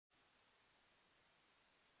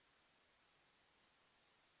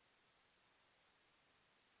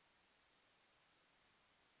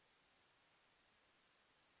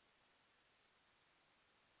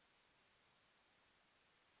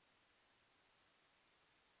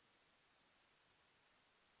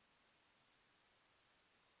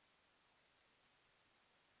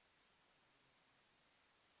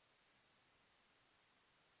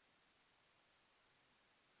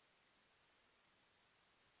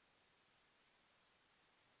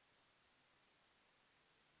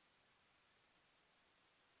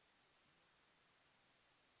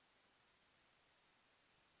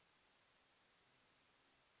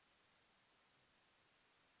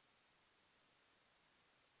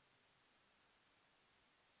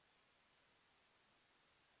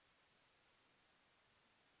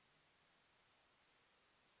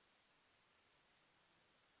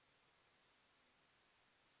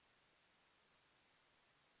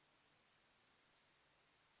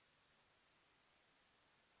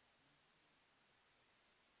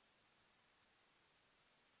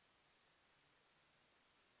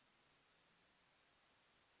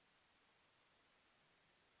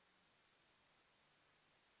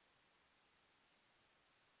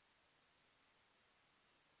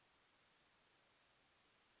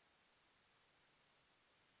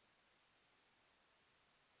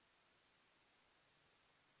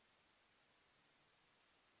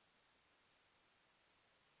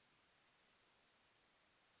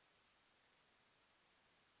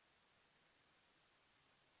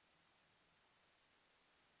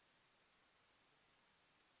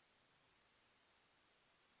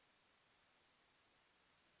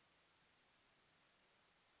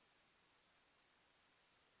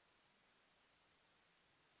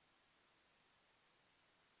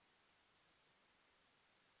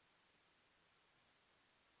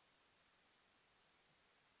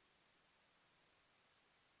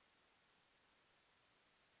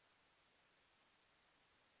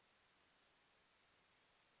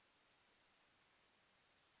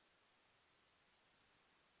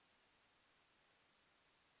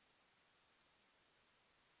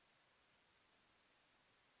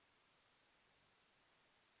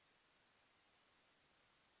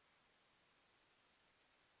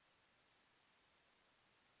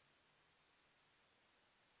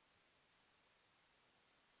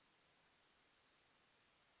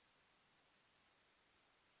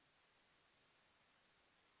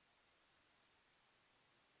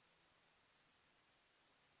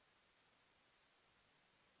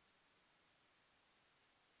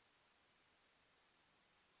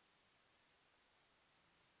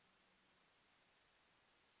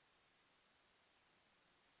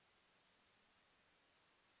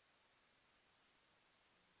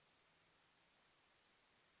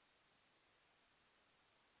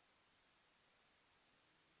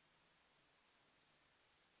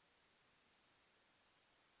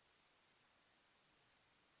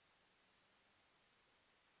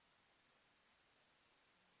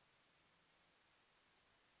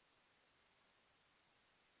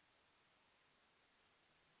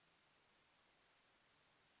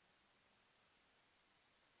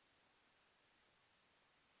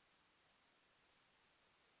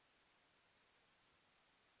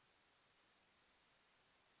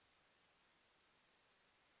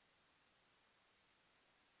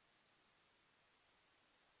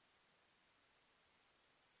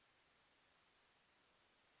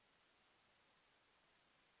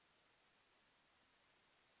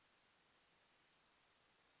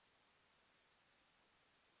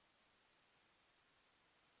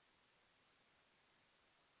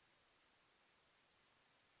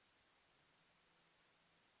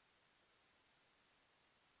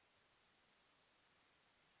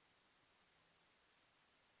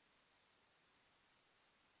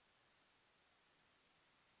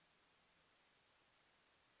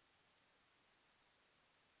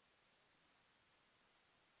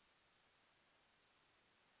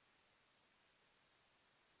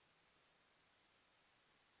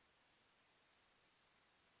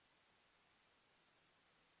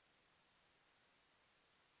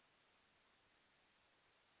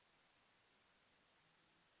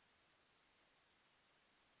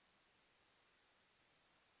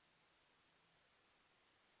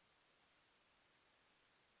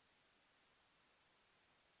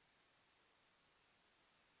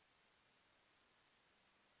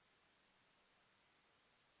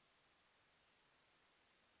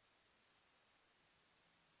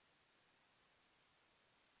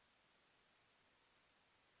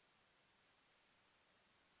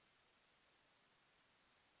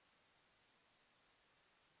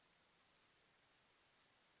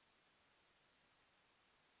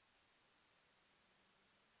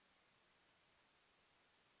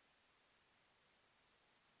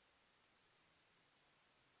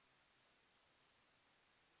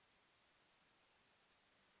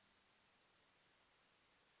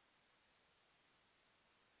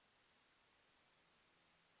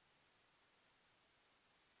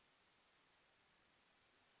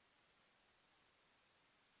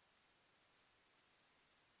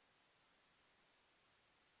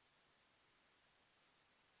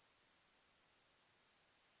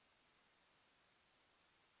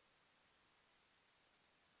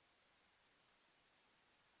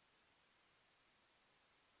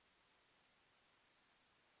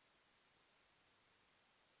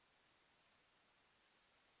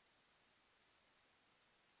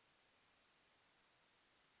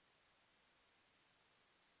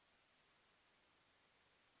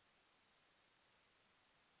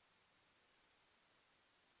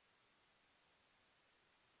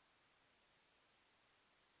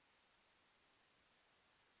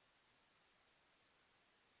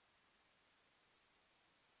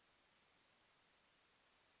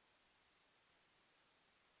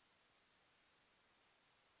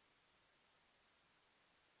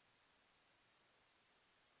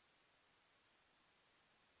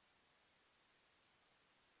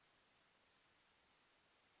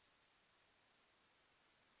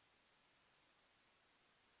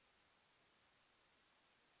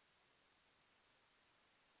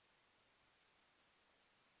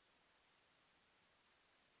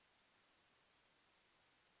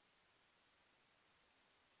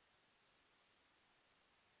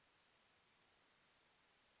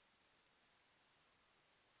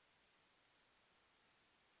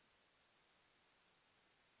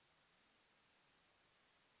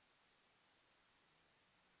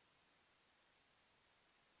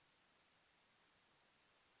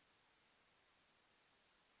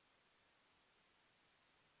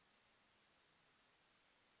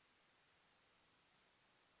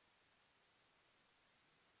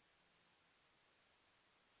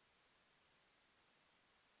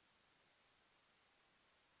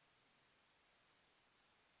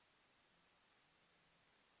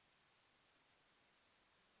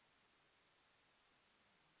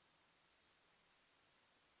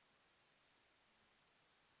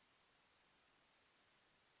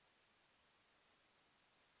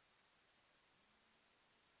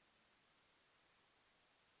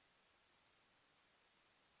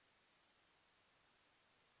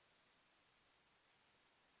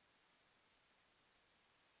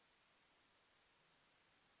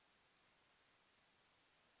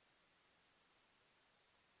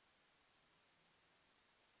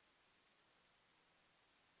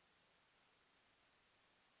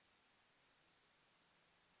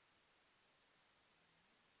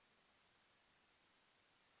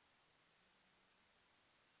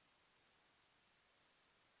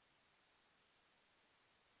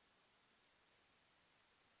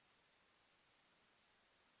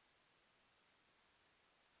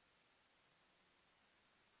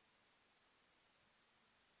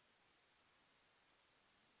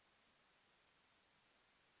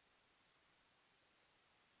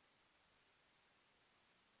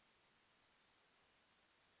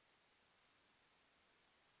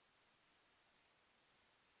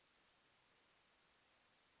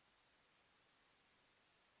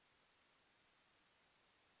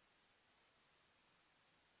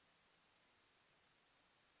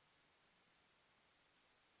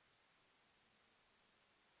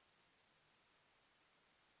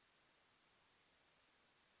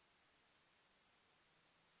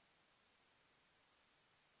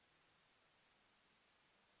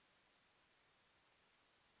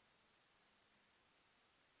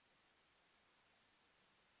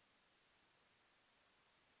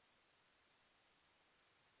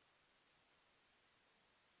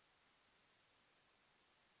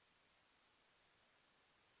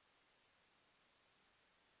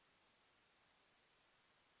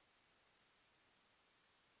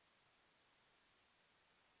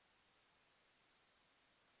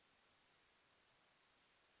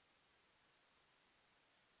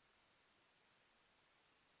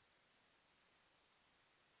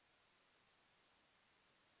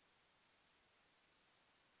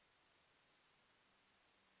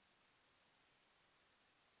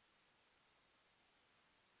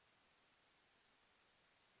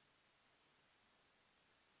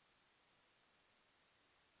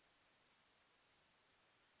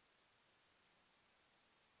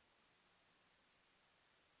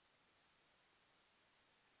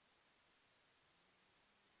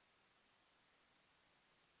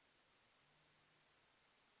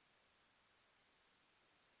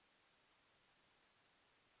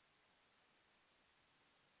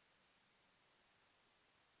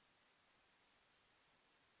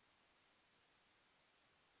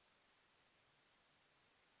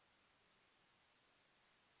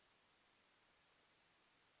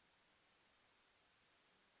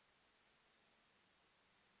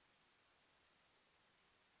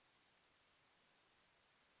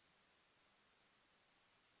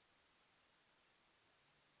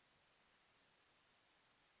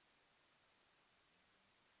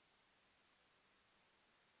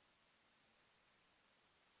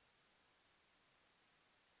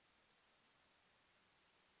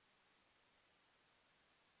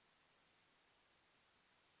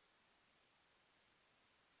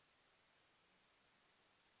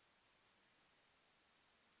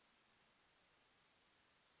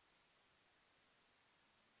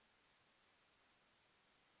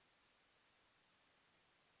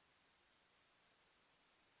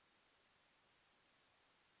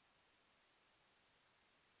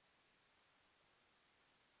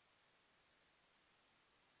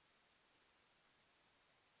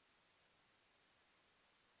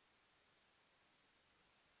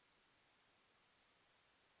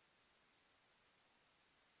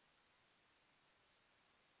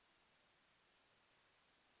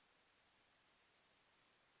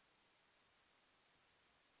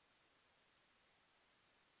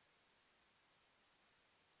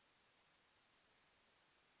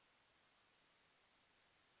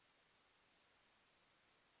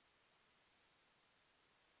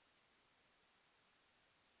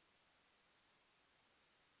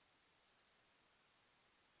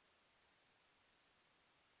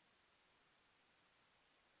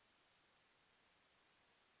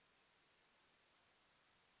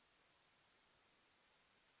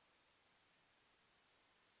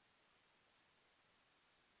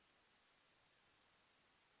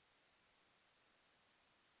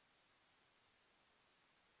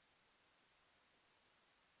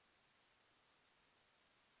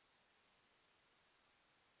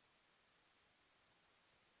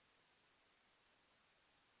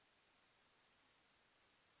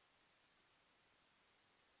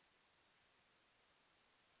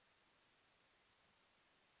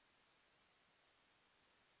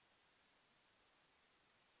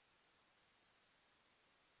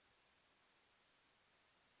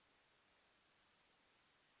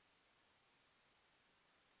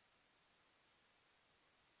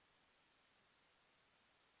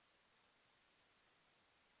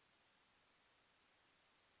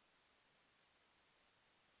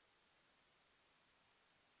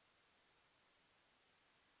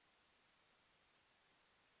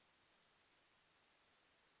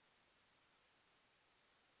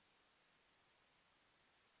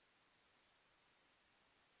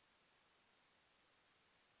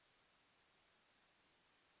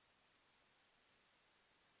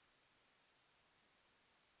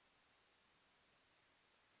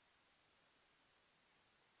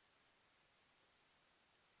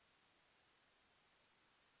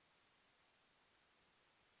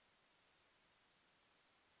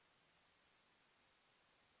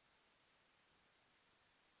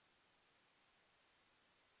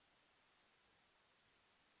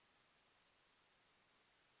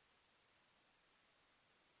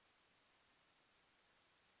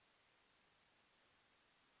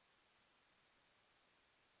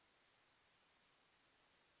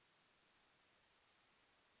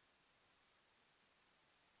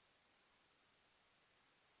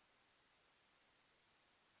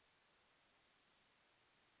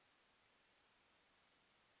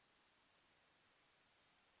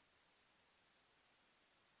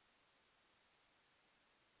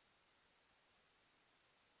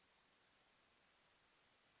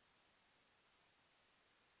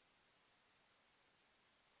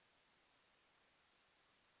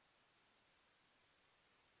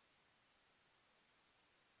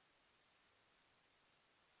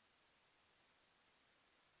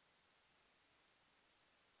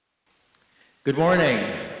Good morning.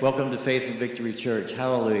 Welcome to Faith and Victory Church.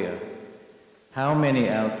 Hallelujah. How many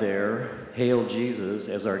out there hail Jesus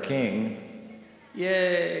as our King?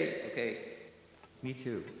 Yay! Okay, me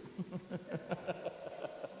too.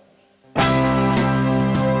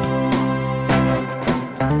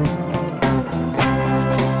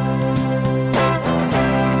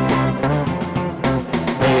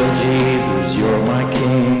 Hail Jesus, you're my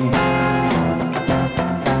King.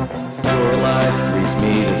 Your life frees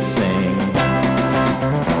me to sing.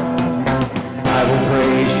 I will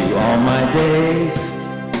praise you all my days.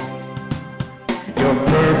 You're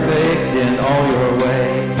perfect in all your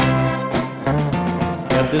ways.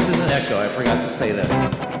 Yeah, this is an echo. I forgot to say that.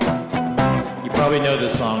 You probably know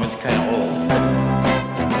this song. It's kind of old.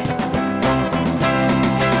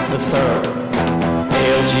 Let's start over.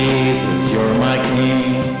 Hail Jesus, you're my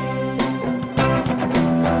King.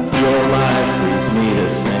 Your life frees me to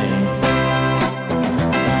sing.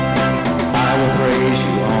 I will praise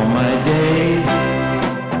you all my days.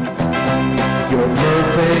 You're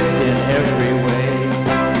perfect in every way.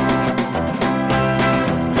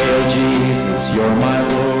 Hail Jesus, you're my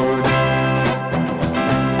Lord.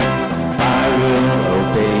 I will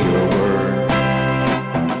obey your word.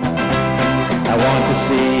 I want to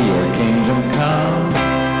see your kingdom come.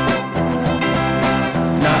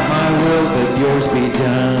 Not my will, but yours be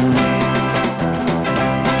done.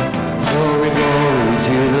 Glory, glory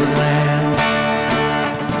to the Lamb.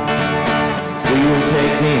 Will you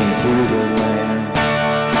take me into the land?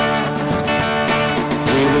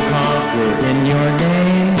 We will conquer in your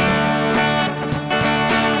name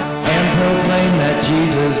and proclaim that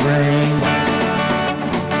Jesus reigns.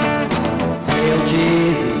 Hail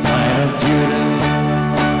Jesus, Lion of Judah.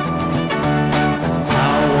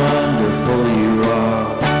 How wonderful you are.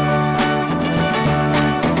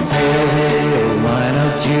 Hail, hail, Lion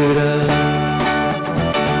of Judah.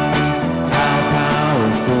 How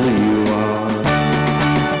powerful you are.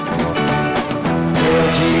 Hail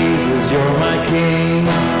Jesus, you're my King.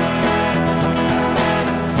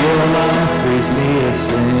 Your life frees me to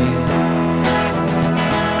sing.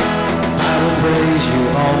 I will praise you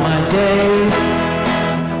all my days.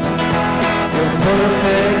 You're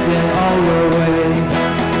perfect in all your ways.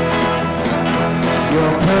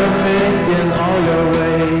 You're perfect in all your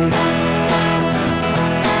ways.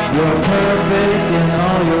 You're perfect in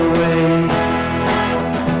all your ways.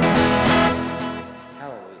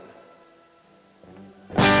 Hallelujah.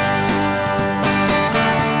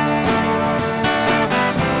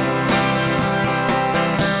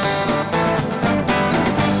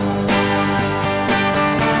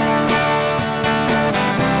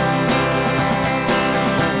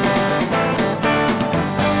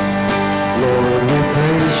 Lord, we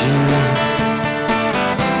praise you.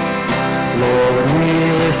 Lord, we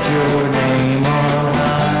lift your name on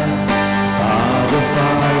high. Abba,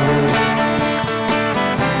 Father,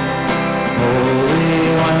 Holy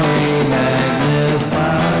One, we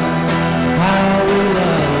magnify. How we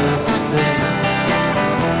love to sing.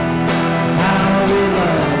 How we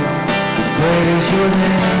love to praise your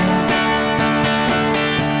name.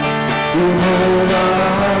 You hold our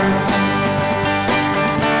hearts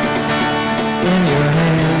in your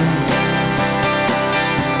hand.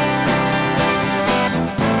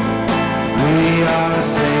 We are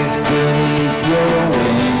safe beneath your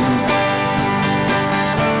wings.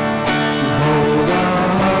 You hold our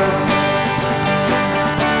hearts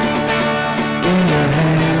in your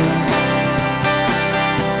hand.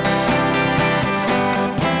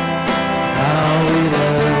 How we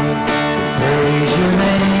love to praise your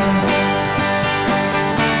name.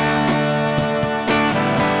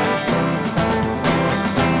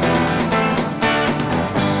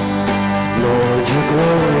 Lord, your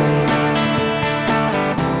glory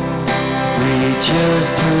reaches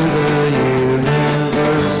through the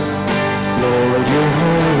universe. Lord, your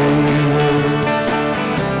holy word,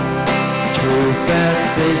 truth that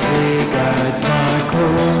safely guides my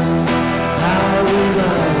course. How we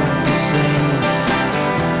love to sing.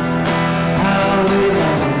 How we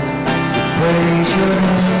love to praise your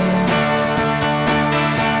name.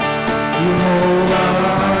 You hold our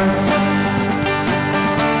hearts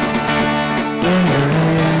in your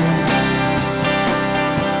hand.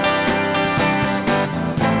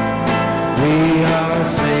 We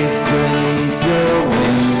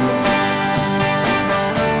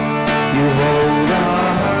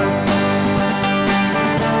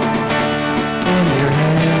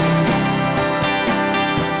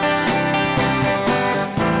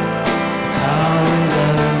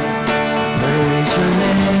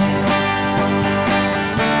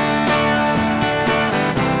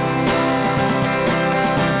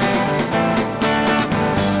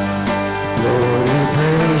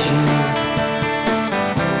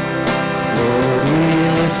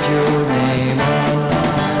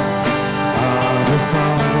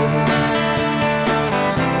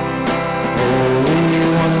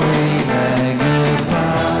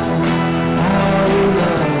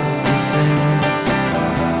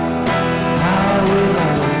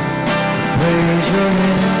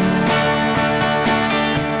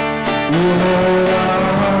hold our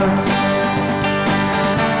hearts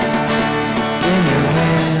in your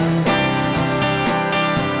hand.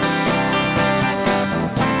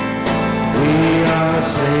 We are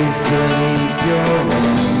safe beneath your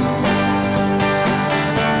wings.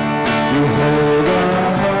 You hold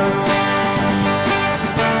our hearts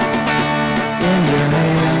in your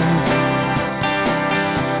hand.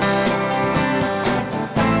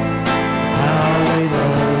 How we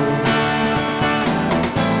love,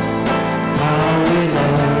 how we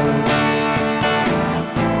love,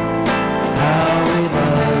 how we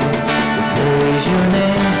love to praise your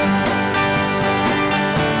name.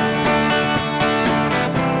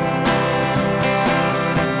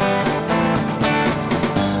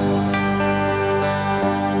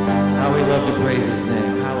 How we love to praise his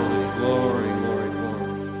name. Hallelujah. Glory, glory,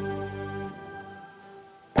 glory.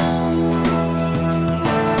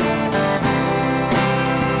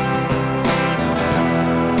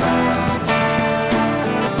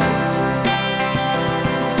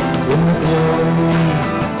 In the glory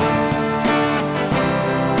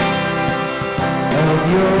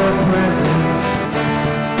of your presence,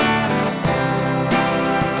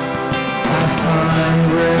 I find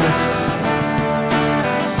rest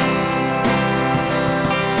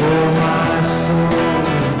for my soul.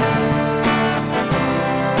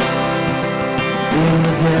 In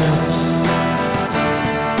the depths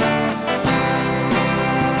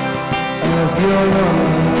of your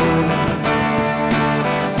love,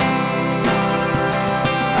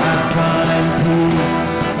 I find peace,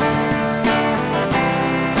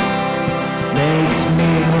 makes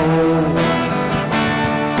me whole.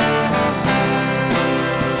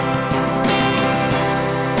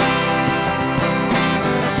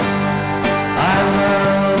 I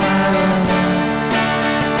love,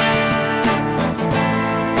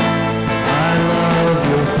 I love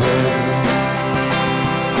your presence.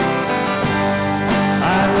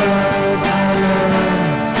 I love,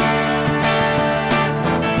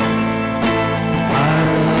 I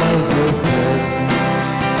love your presence.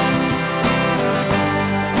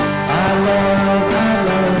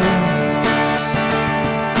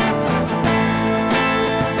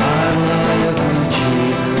 I love, you,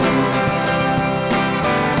 Jesus.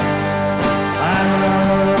 I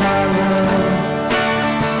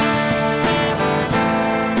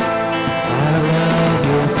love,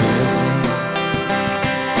 your presence.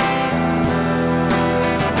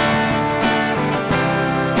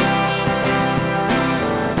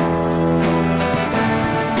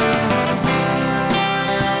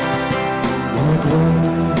 In the glory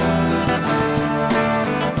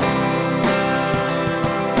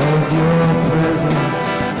of your presence,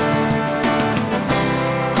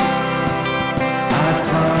 I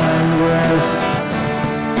find rest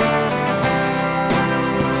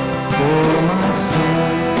for my soul.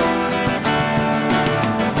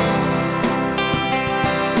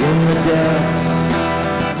 In the depths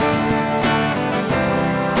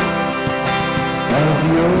of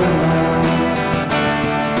your love,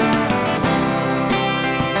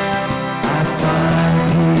 I find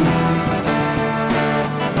peace,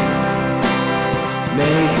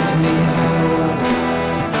 makes me whole.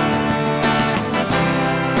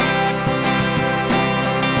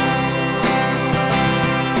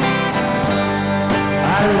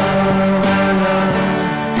 I love,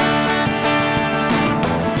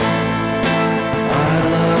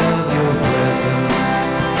 your presence.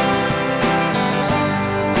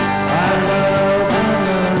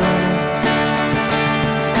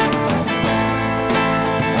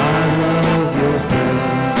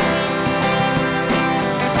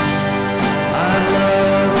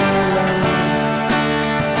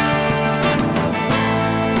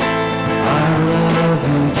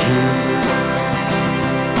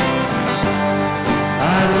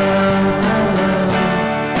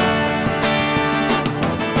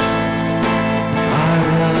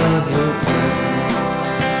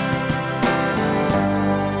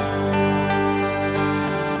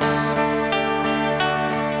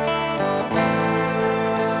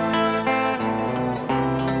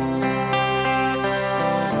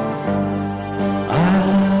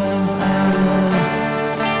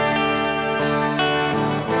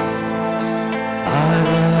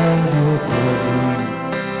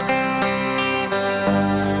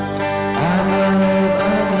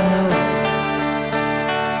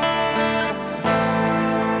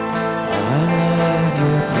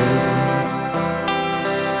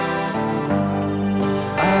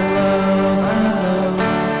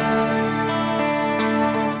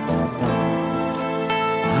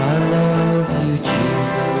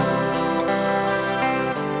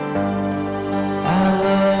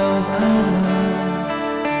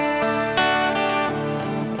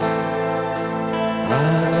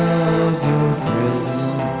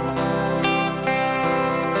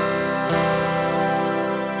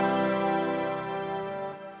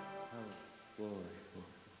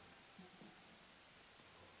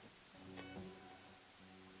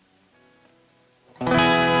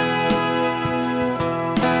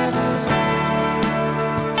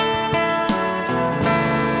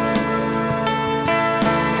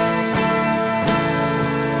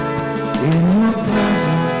 In your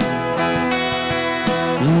presence,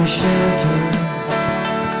 you shelter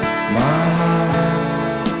my heart.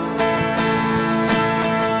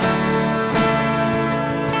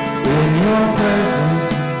 In your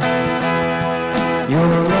presence,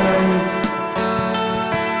 your light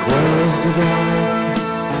quells the dark.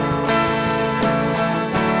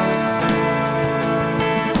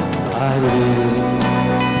 I live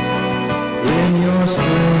in your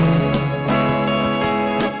strength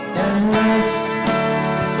and rest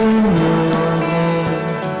in your name.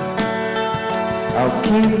 I'll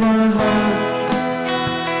keep my heart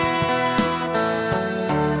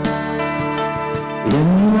in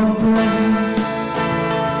your presence.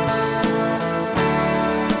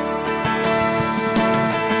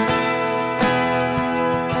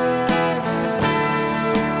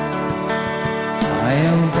 I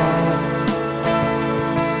am bought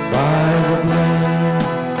by the blood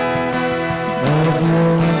of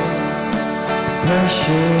your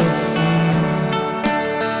precious Son.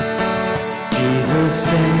 Jesus,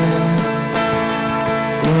 stand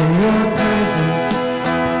in your presence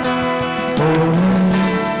for me.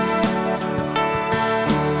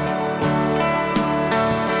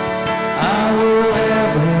 I will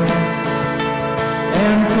ever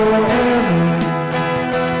and forever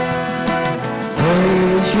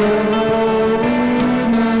praise your holy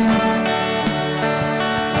name.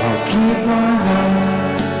 I'll keep my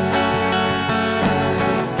heart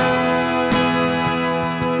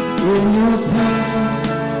in your presence.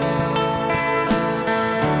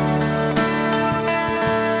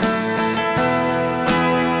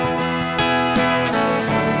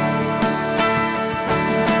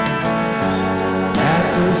 At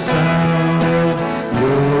the sound of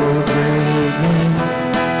your great name,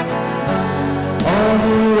 all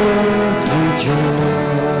the earth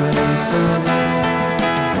rejoices.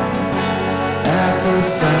 At the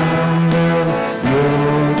sound of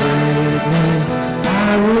your great name,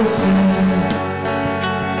 I will sing,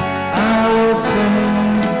 I will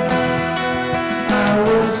sing, I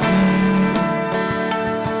will sing.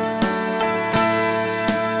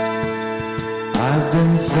 I've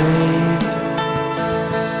been saved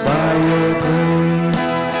by your grace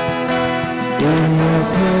in your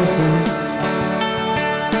presence.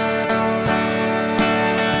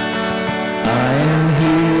 I am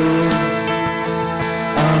healed,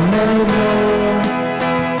 I'm made whole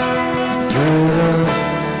through the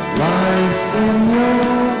life in your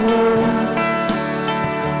word.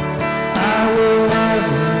 I will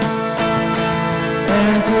ever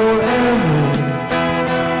and forever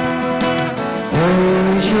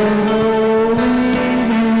praise your holy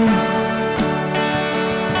name.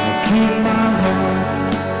 I'll keep my heart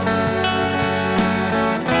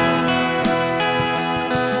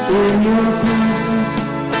in your presence.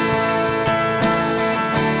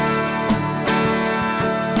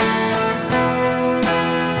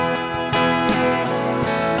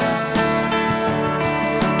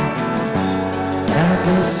 At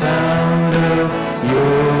the sound of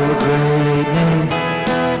your great name,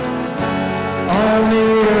 all the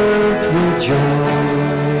earth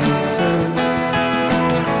rejoices.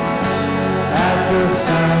 At the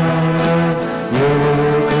sound of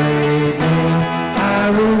your great name, I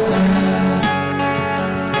will sing,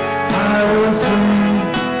 I will sing,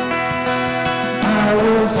 I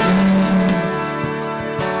will sing.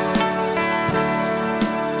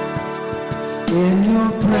 In your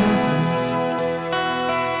presence,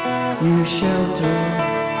 you shelter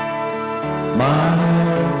my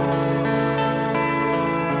heart.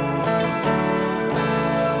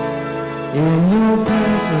 In your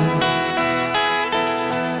presence,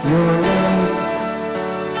 your light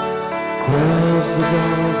quells the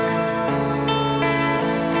dark.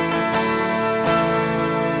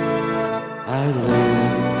 I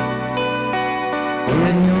live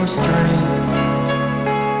in your strength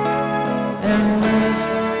and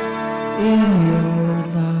rest in your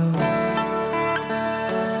love.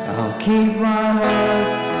 I'll keep my heart,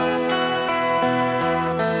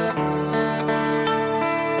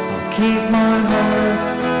 I'll keep my heart,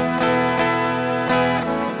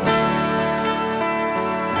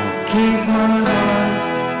 I'll keep my heart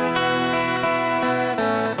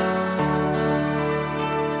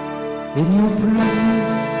in your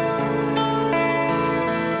presence.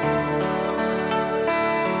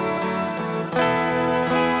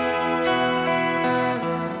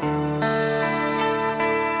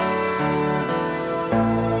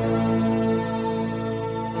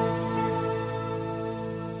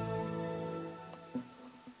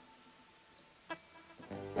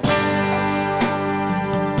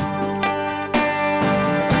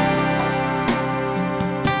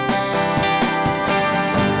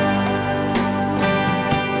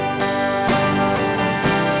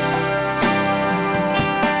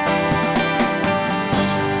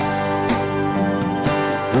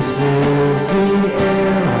 is the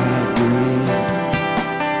air I breathe.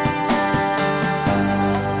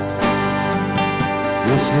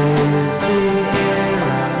 This is the air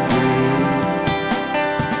I breathe.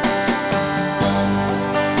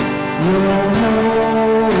 Your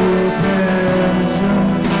holy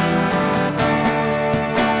presence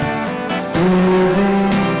breathing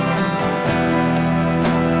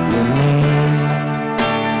in me.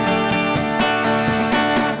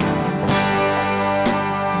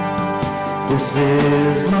 This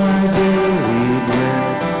is my daily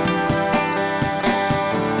bread.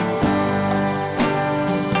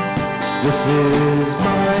 This is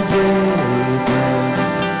my daily bread.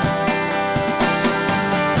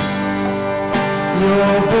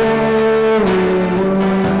 Your very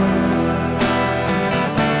word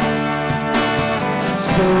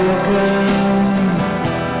spoken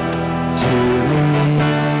to me,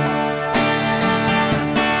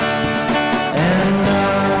 and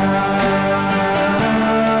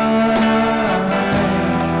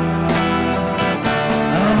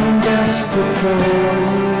I'm desperate for you.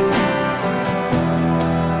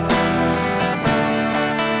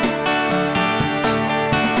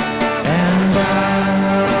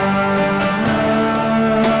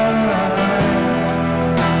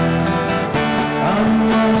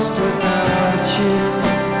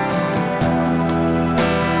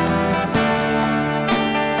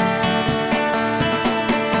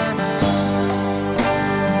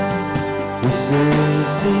 This is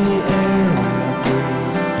the air I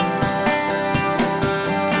breathe.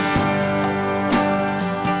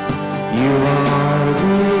 You are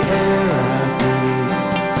the air I breathe.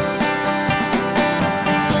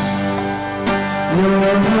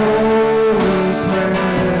 Your holy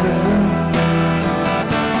presence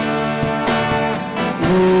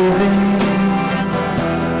living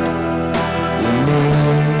in me.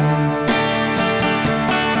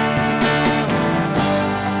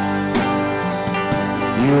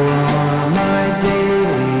 You are my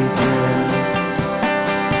daily bread.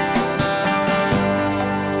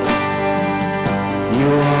 You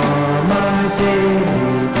are my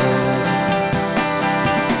daily bread.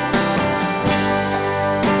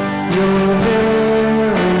 Your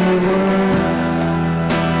very word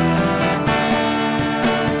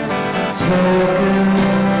spoken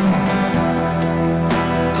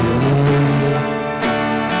to me,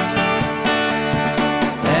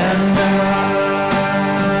 and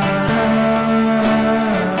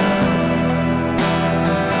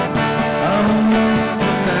I'm lost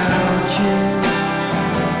without you.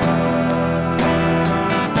 And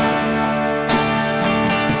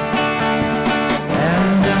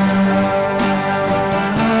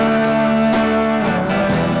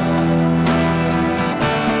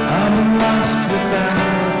I'm lost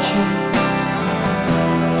without you.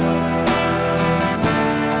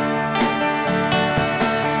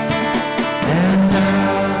 And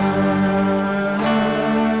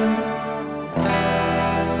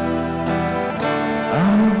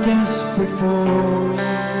I'm desperate for you.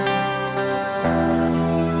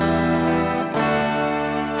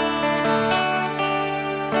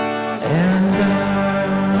 And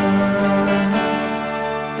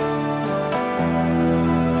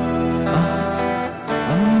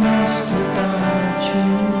I'm lost without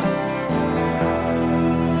you.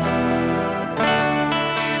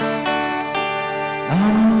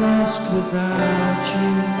 I'm lost without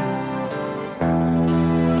you.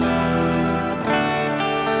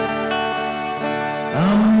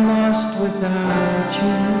 I'm lost without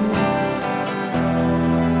you.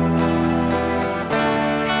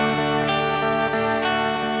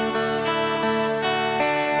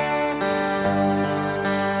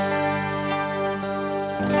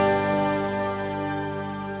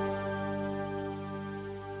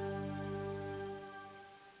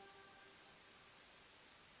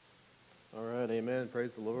 All right, amen.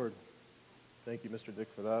 Praise the Lord. Thank you, Mr. Dick,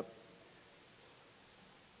 for that.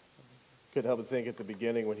 Couldn't help but think at the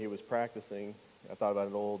beginning when he was practicing, I thought about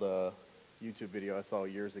an old YouTube video I saw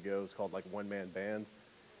years ago. It was called like One Man Band.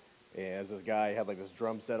 And this guy had like this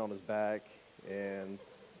drum set on his back and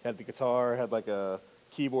had the guitar, had like a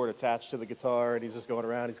keyboard attached to the guitar, and he's just going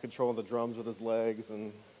around, he's controlling the drums with his legs,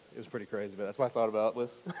 and it was pretty crazy. But that's what I thought about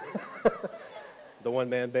with the One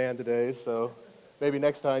Man Band today. So maybe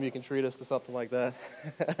next time you can treat us to something like that.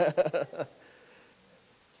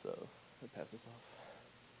 So, let me pass this off.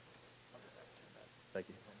 Thank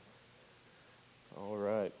you. All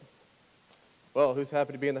right. Well, who's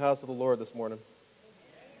happy to be in the house of the Lord this morning?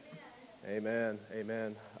 Amen.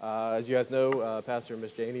 Amen. As you guys know, Pastor and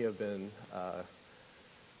Miss Janie have been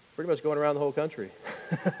pretty much going around the whole country.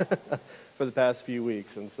 for the past few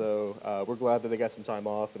weeks. And so we're glad that they got some time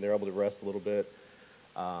off and they're able to rest a little bit,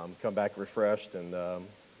 come back refreshed and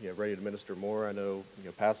ready to minister more. I know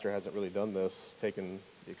Pastor hasn't really done this, taken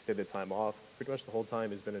the extended time off pretty much the whole time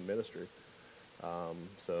he's been in ministry.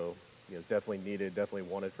 So it's definitely needed, definitely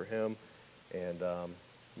wanted for him, and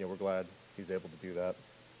we're glad he's able to do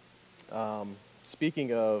that.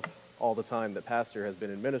 Speaking of all the time that Pastor has been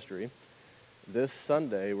in ministry, this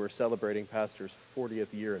Sunday we're celebrating Pastor's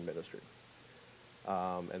 40th year in ministry,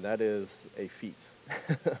 and that is a feat.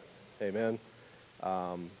 Amen.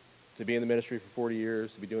 To be in the ministry for 40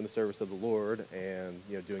 years, to be doing the service of the Lord, and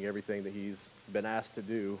doing everything that he's been asked to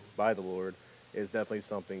do by the Lord is definitely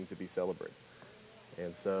something to be celebrated.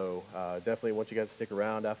 And so definitely want you guys to stick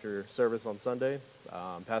around after service on Sunday.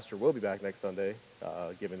 Pastor will be back next Sunday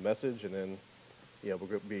giving the message, and then we're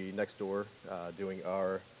going to be next door doing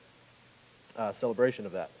our celebration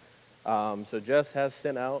of that. So Jess has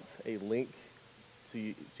sent out a link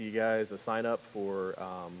to you guys to sign up for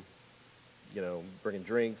bringing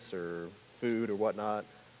drinks or food or whatnot.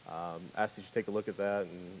 Ask that you take a look at that,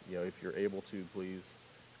 and if you're able to, please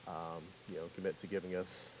commit to getting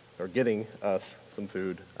us some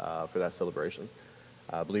food for that celebration.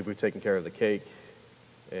 I believe we've taken care of the cake,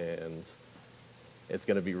 and it's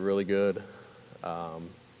going to be really good.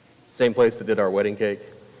 Same place that did our wedding cake,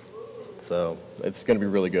 so it's going to be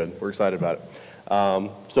really good. We're excited about it.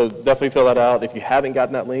 So definitely fill that out. If you haven't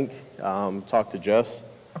gotten that link, talk to Jess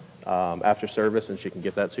after service, and she can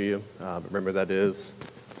get that to you. Remember, that is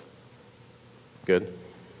good.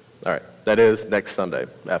 All right, that is next Sunday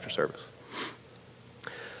after service.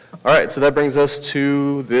 All right, so that brings us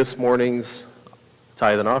to this morning's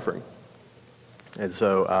tithe and offering. And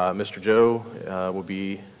so Mr. Joe will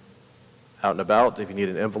be out and about if you need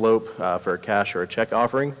an envelope for a cash or a check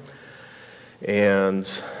offering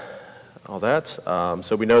and all that.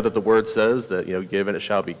 So we know that the word says that, given it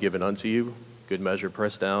shall be given unto you, good measure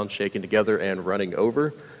pressed down, shaken together, and running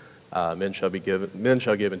over. Men shall give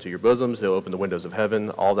into your bosoms. They'll open the windows of heaven,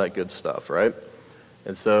 all that good stuff, right?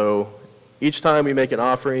 And so each time we make an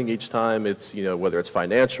offering, each time it's, whether it's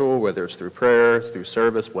financial, whether it's through prayer, it's through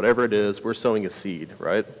service, whatever it is, we're sowing a seed,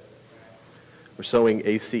 right? We're sowing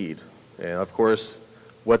a seed. And of course,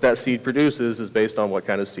 what that seed produces is based on what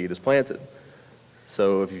kind of seed is planted.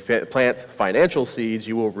 So if you plant financial seeds,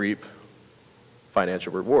 you will reap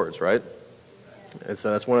financial rewards, right? And so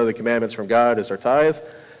that's one of the commandments from God is our tithe.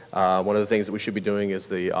 One of the things that we should be doing is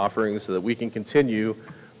the offerings so that we can continue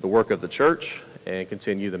the work of the church and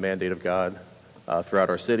continue the mandate of God throughout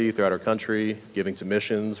our city, throughout our country, giving to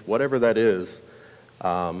missions, whatever that is,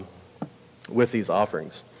 with these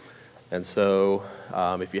offerings. And so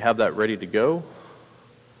if you have that ready to go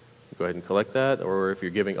ahead and collect that, or if you're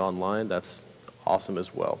giving online, that's awesome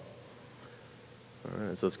as well. All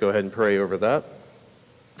right, so let's go ahead and pray over that.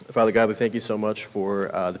 Father God, we thank you so much for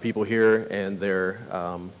the people here and their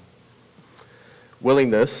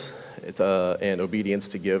willingness and obedience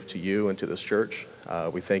to give to you and to this church.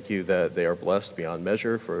 We thank you that they are blessed beyond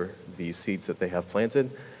measure for these seeds that they have planted.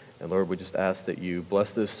 And Lord, we just ask that you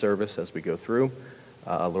bless this service as we go through.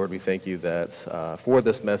 Lord, we thank you that for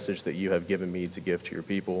this message that you have given me to give to your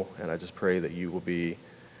people. And I just pray that you will be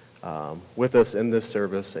with us in this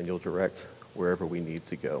service and you'll direct wherever we need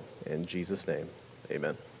to go. In Jesus' name,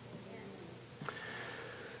 amen.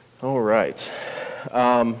 All right.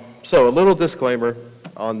 So a little disclaimer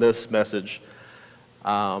on this message.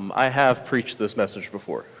 I have preached this message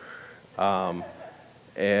before. And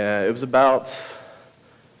it was about,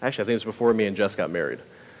 actually I think it was before me and Jess got married.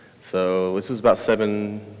 So this was about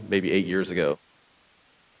 7, maybe 8 years ago.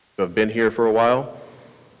 If I've been here for a while,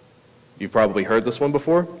 you've probably heard this one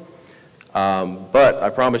before. But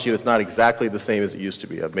I promise you it's not exactly the same as it used to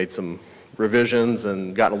be. I've made some revisions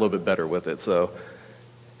and gotten a little bit better with it. So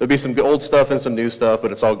there'll be some old stuff and some new stuff,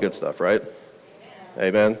 but it's all good stuff, right?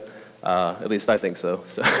 Amen. At least I think so.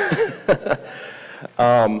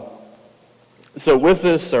 So with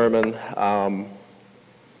this sermon,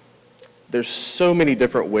 there's so many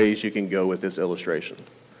different ways you can go with this illustration.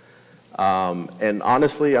 And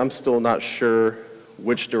honestly, I'm still not sure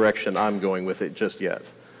which direction I'm going with it just yet.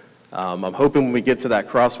 I'm hoping when we get to that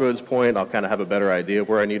crossroads point, I'll kind of have a better idea of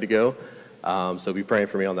where I need to go. So be praying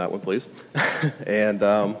for me on that one, please. And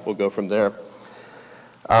we'll go from there.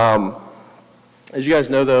 As you guys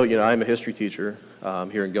know, though, I'm a history teacher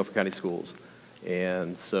here in Guilford County Schools.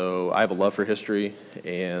 And so I have a love for history.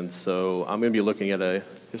 And so I'm going to be looking at a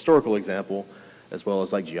historical example as well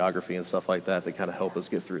as like geography and stuff like that to kind of help us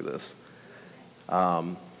get through this.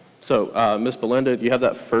 So Miss Belinda, do you have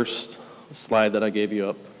that first slide that I gave you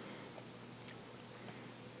up?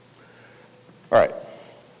 All right.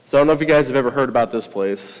 So I don't know if you guys have ever heard about this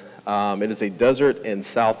place. It is a desert in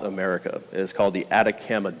South America. It is called the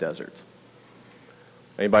Atacama Desert.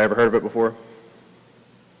 Anybody ever heard of it before?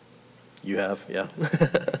 You have, yeah.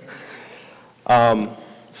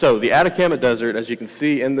 So the Atacama Desert, as you can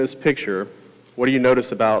see in this picture, what do you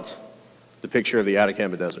notice about the picture of the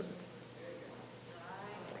Atacama Desert?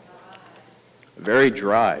 Very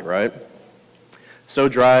dry, right? So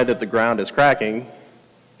dry that the ground is cracking,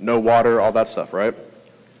 no water, all that stuff, right?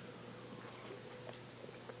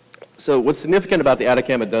 So what's significant about the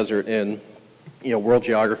Atacama Desert in world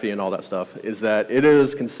geography and all that stuff is that it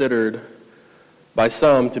is considered by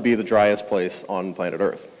some to be the driest place on planet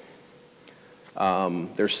Earth.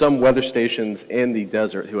 There's some weather stations in the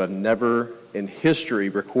desert who have never in history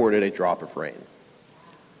recorded a drop of rain.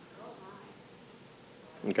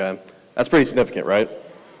 Okay, that's pretty significant, right?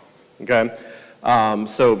 Okay,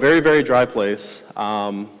 so very, very dry place.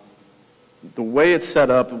 The way it's set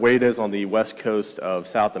up, the way it is on the west coast of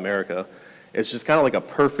South America, it's just kind of like a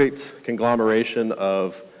perfect conglomeration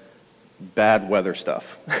of bad weather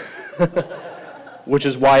stuff, which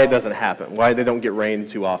is why it doesn't happen, why they don't get rain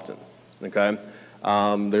too often. Okay,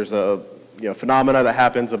 there's a phenomena that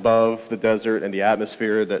happens above the desert and the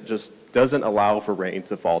atmosphere that just doesn't allow for rain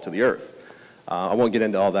to fall to the earth. I won't get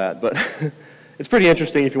into all that, but it's pretty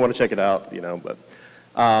interesting if you want to check it out. But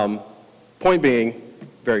point being,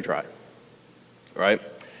 very dry, right?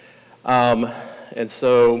 And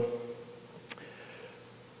so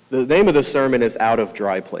the name of this sermon is Out of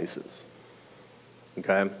Dry Places.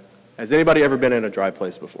 Okay, has anybody ever been in a dry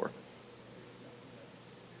place before?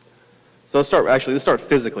 So let's start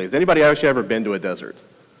physically. Has anybody actually ever been to a desert?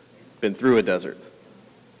 Been through a desert?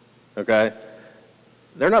 Okay?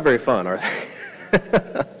 They're not very fun, are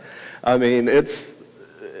they? I mean, it's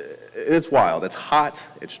wild. It's hot,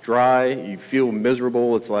 it's dry, you feel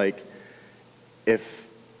miserable. It's like, if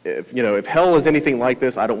hell is anything like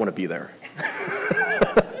this, I don't want to be there.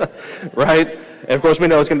 Right? And of course we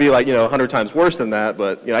know it's going to be like, 100 times worse than that,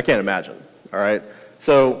 but I can't imagine. All right?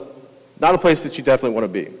 So, not a place that you definitely want to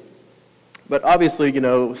be. But obviously,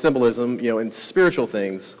 symbolism, in spiritual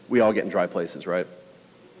things, we all get in dry places, right?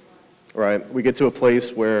 Right? We get to a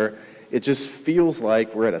place where it just feels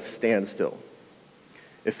like we're at a standstill.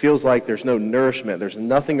 It feels like there's no nourishment. There's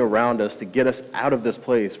nothing around us to get us out of this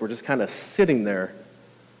place. We're just kind of sitting there,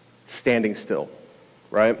 standing still,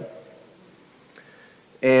 right?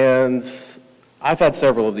 And I've had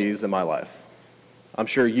several of these in my life. I'm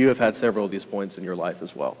sure you have had several of these points in your life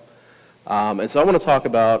as well. And so I want to talk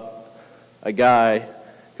about a guy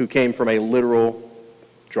who came from a literal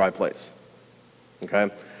dry place. Okay?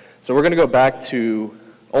 So we're going to go back to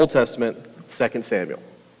Old Testament, 2 Samuel.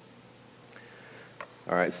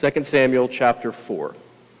 All right, 2 Samuel chapter 4.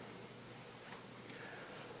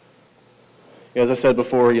 As I said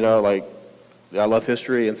before, I love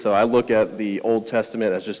history, and so I look at the Old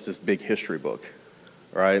Testament as just this big history book,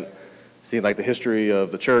 right? See, like the history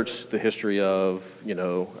of the church, the history of,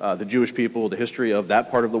 the Jewish people, the history of that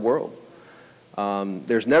part of the world.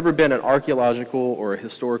 There's never been an archaeological or a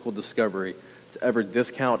historical discovery to ever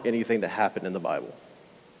discount anything that happened in the Bible.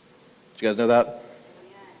 Did you guys know that?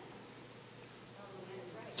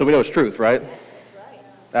 So we know it's truth, right?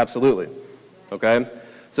 Absolutely. Okay?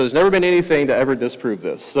 So there's never been anything to ever disprove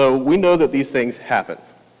this. So we know that these things happened.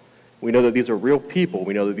 We know that these are real people.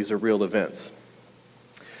 We know that these are real events.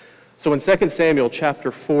 So in 2 Samuel chapter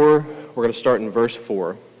 4, we're going to start in verse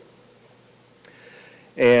 4.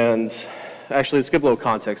 And actually, let's give a little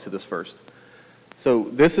context to this first. So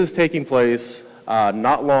this is taking place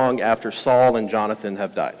not long after Saul and Jonathan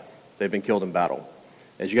have died. They've been killed in battle.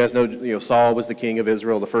 As you guys know, Saul was the king of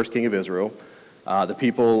Israel, the first king of Israel. The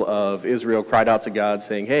people of Israel cried out to God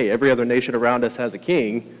saying, hey, every other nation around us has a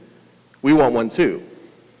king. We want one too.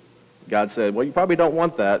 God said, well, you probably don't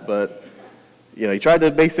want that, but he tried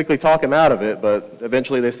to basically talk him out of it, but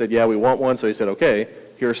eventually they said, yeah, we want one. So he said, okay,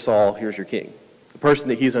 here's Saul, here's your king. The person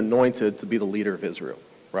that he's anointed to be the leader of Israel,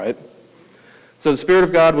 right? So the Spirit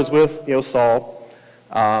of God was with, Saul.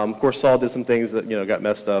 Of course, Saul did some things that, got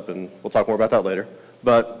messed up, and we'll talk more about that later.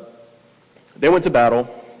 But they went to battle,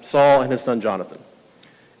 Saul and his son Jonathan,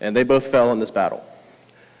 and they both fell in this battle.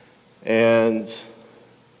 And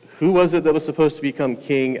who was it that was supposed to become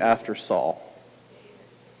king after Saul?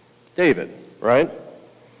 David, right?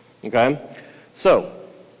 Okay? So,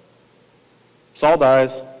 Saul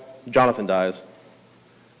dies, Jonathan dies.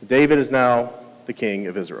 David is now the king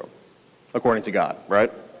of Israel, according to God,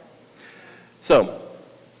 right? So,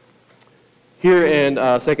 here in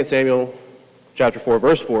 2 Samuel chapter 4,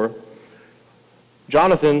 verse 4,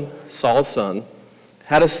 Jonathan, Saul's son,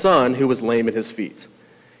 had a son who was lame at his feet.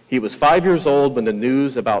 He was 5 years old when the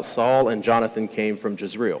news about Saul and Jonathan came from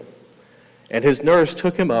Jezreel. And his nurse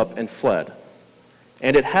took him up and fled.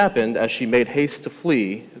 And it happened, as she made haste to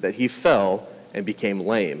flee, that he fell and became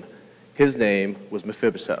lame. His name was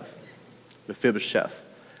Mephibosheth. Mephibosheth.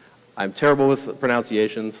 I'm terrible with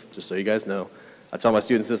pronunciations, just so you guys know. I tell my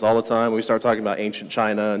students this all the time when we start talking about ancient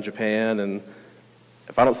China and Japan, and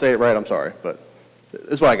if I don't say it right, I'm sorry, but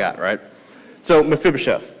this is what I got, right? So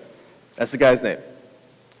Mephibosheth, that's the guy's name.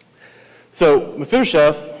 So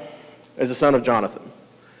Mephibosheth is the son of Jonathan.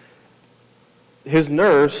 His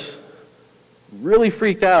nurse really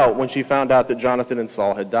freaked out when she found out that Jonathan and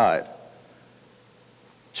Saul had died.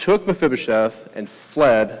 Took Mephibosheth and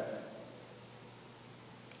fled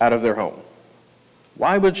out of their home.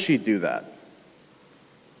 Why would she do that?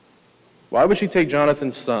 Why would she take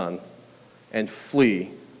Jonathan's son and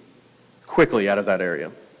flee quickly out of that area?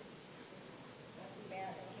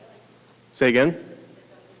 Say again?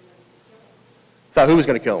 Thought who was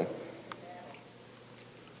going to kill him?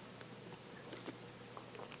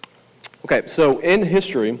 Okay, so in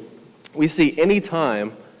history, we see any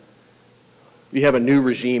time you have a new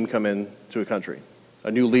regime come into a country,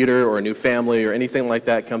 a new leader or a new family or anything like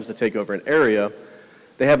that comes to take over an area,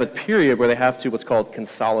 they have a period where they have to what's called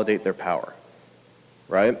consolidate their power,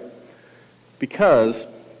 right? Because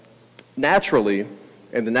naturally,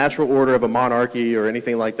 in the natural order of a monarchy or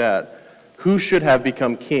anything like that, who should have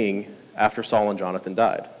become king after Saul and Jonathan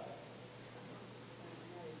died?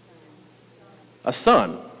 A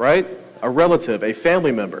son, right? A relative, a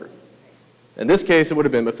family member. In this case, it would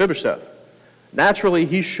have been Mephibosheth. Naturally,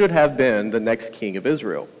 he should have been the next king of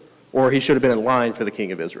Israel, or he should have been in line for the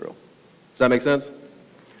king of Israel. Does that make sense?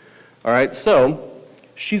 All right, so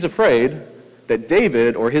she's afraid that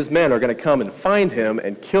David or his men are going to come and find him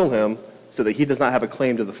and kill him so that he does not have a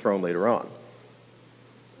claim to the throne later on.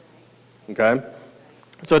 Okay?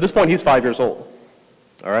 So at this point, he's 5 years old.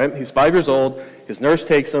 All right? He's 5 years old. His nurse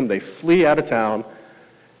takes him. They flee out of town.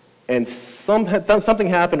 And something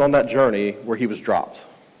happened on that journey where he was dropped.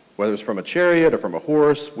 Whether it's from a chariot or from a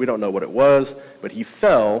horse, we don't know what it was. But he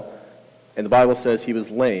fell, and the Bible says he was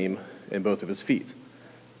lame in both of his feet. So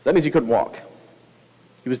that means he couldn't walk.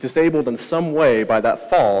 He was disabled in some way by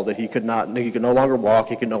that fall that he could no longer walk,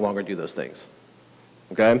 he could no longer do those things.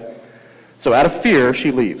 Okay? So out of fear,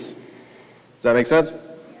 she leaves. Does that make sense?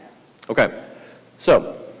 Okay.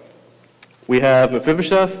 So, we have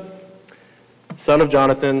Mephibosheth, son of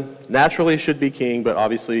Jonathan, naturally should be king, but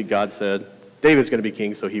obviously God said David's going to be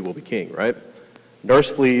king, so he will be king, right? Nurse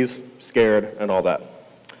flees, scared, and all that.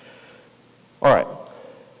 All right.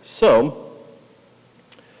 So,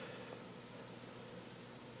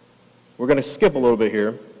 we're going to skip a little bit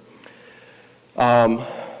here.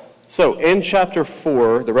 So in chapter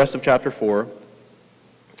 4, the rest of chapter 4,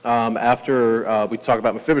 after we talk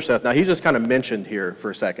about Mephibosheth, now he's just kind of mentioned here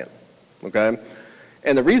for a second, okay?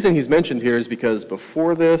 And the reason he's mentioned here is because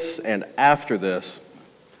before this and after this,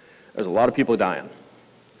 there's a lot of people dying.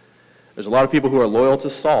 There's a lot of people who are loyal to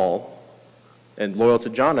Saul and loyal to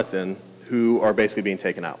Jonathan who are basically being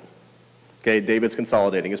taken out. Okay, David's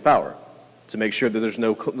consolidating his power to make sure that there's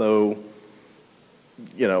no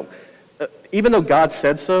even though God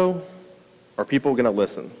said so, are people going to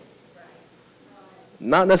listen?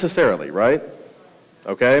 Not necessarily, right?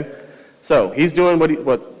 Okay? So he's doing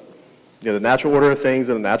what the natural order of things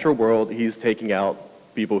in the natural world, he's taking out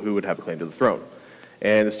people who would have a claim to the throne.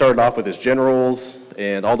 And it started off with his generals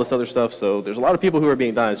and all this other stuff, so there's a lot of people who are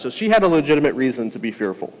being dying. So she had a legitimate reason to be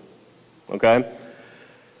fearful. Okay?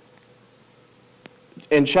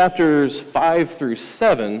 In chapters 5 through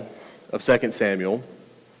 7 of 2 Samuel,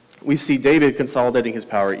 we see David consolidating his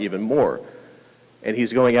power even more. And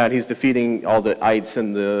he's going out, he's defeating all the ites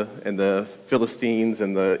and the Philistines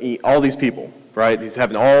and all these people, right? He's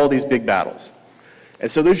having all these big battles.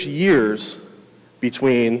 And so there's years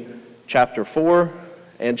between chapter 4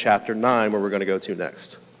 and chapter 9 where we're going to go to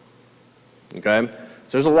next. Okay? So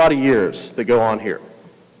there's a lot of years that go on here.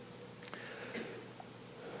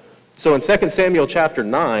 So in 2 Samuel chapter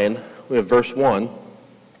 9, we have verse 1.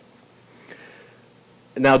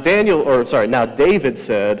 Now David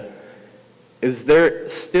said, "Is there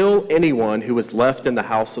still anyone who is left in the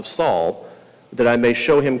house of Saul, that I may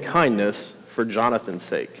show him kindness for Jonathan's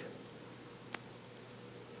sake?"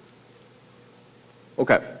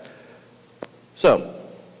 Okay. So,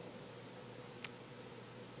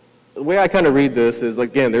 the way I kind of read this is,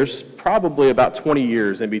 again, there's probably about 20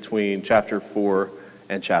 years in between chapter 4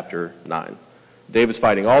 and chapter 9. David's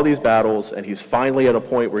fighting all these battles, and he's finally at a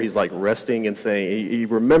point where he's like resting and saying, he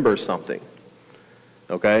remembers something.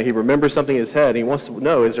 Okay? He remembers something in his head. He wants to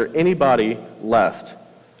know, is there anybody left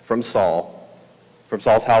from Saul from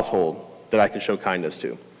Saul's household that I can show kindness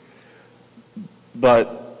to.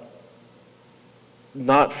 But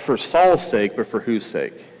not for Saul's sake, but for whose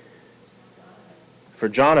sake? For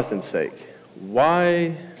Jonathan's sake.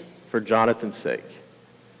 Why for Jonathan's sake?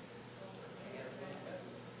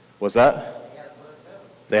 What's that?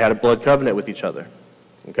 They had a blood covenant with each other.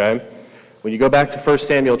 Okay? When you go back to 1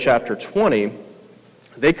 Samuel chapter 20,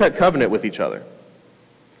 they cut covenant with each other.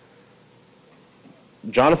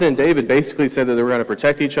 Jonathan and David basically said that they were going to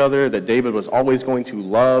protect each other, that David was always going to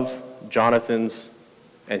love Jonathan's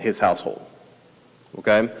and his household.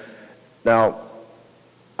 Okay? Now,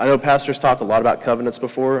 I know pastors talked a lot about covenants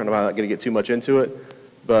before, and I'm not going to get too much into it,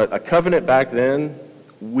 but a covenant back then,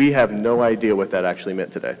 we have no idea what that actually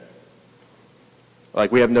meant today.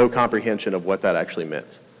 Like, we have no comprehension of what that actually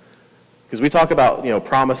meant. Because we talk about,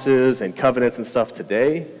 promises and covenants and stuff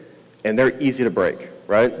today, and they're easy to break,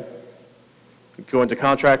 right? We go into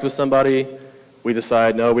contract with somebody, we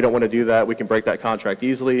decide, no, we don't want to do that, we can break that contract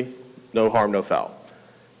easily, no harm, no foul.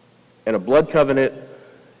 In a blood covenant,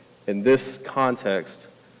 in this context,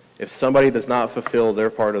 if somebody does not fulfill their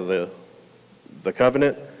part of the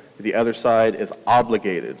covenant, the other side is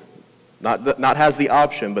obligated, not has the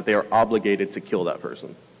option, but they are obligated to kill that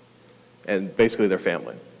person, and basically their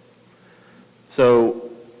family. So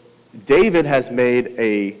David has made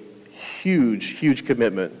a huge, huge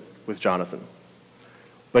commitment with Jonathan.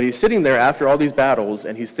 But he's sitting there after all these battles,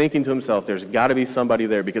 and he's thinking to himself, there's got to be somebody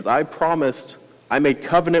there, because I made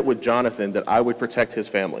covenant with Jonathan that I would protect his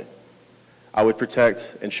family. I would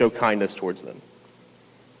protect and show kindness towards them.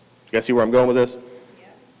 You guys see where I'm going with this? Yeah.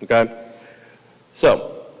 Okay?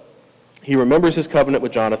 So, he remembers his covenant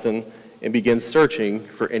with Jonathan and begins searching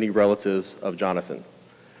for any relatives of Jonathan.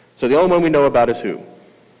 So the only one we know about is who?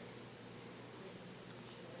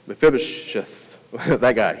 Mephibosheth.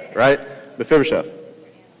 That guy, right? Mephibosheth.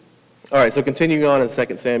 All right, so continuing on in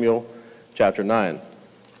 2 Samuel chapter 9.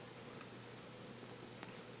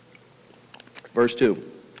 Verse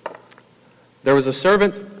 2. There was a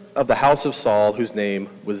servant of the house of Saul whose name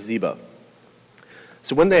was Ziba.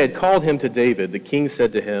 So when they had called him to David, the king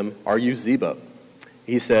said to him, "Are you Ziba?"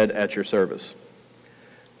 He said, "At your service."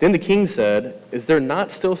 Then the king said, "Is there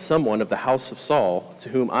not still someone of the house of Saul to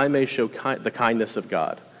whom I may show the kindness of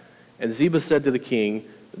God?" And Ziba said to the king,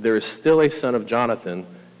 "There is still a son of Jonathan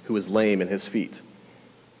who is lame in his feet."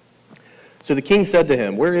 So the king said to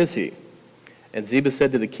him, "Where is he?" And Ziba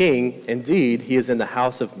said to the king, "Indeed, he is in the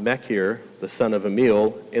house of Machir, the son of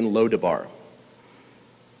Amiel, in Lodebar."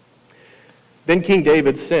 Then King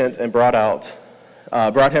David sent and brought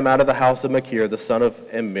him out of the house of Machir, the son of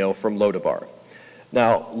Amiel, from Lodebar.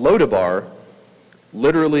 Now, Lodebar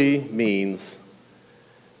literally means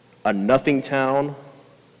a nothing town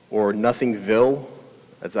or nothingville.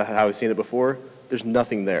 That's how I've seen it before. There's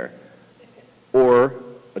nothing there. Or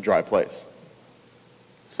a dry place.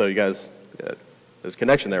 So you guys, there's a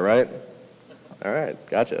connection there, right? All right,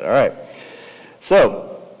 gotcha. All right.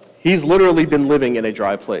 So he's literally been living in a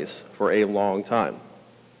dry place for a long time.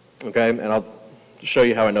 Okay, and I'll show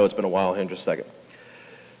you how I know it's been a while here in just a second.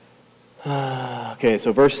 Okay,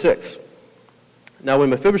 so verse 6. Now when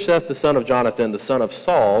Mephibosheth, the son of Jonathan, the son of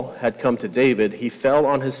Saul, had come to David, he fell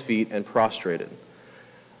on his feet and prostrated.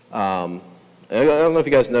 I don't know if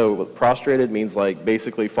you guys know what prostrated means, like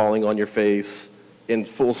basically falling on your face in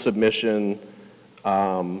full submission,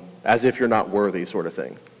 as if you're not worthy sort of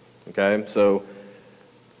thing. Okay, so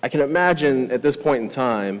I can imagine at this point in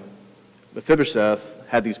time, Mephibosheth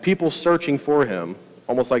had these people searching for him,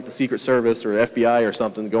 almost like the Secret Service or FBI or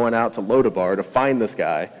something, going out to Lodebar to find this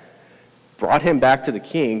guy, brought him back to the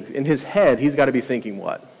king. In his head, he's got to be thinking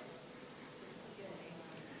what?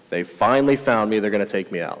 They finally found me, they're going to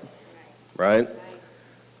take me out. Right?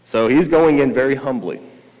 So he's going in very humbly,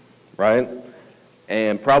 right?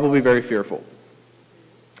 And probably very fearful.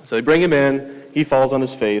 So they bring him in, he falls on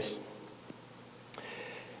his face,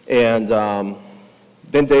 and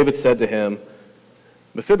then David said to him,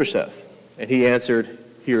 "Mephibosheth," and he answered,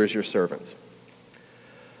 "Here is your servant."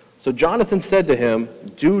 So Jonathan said to him,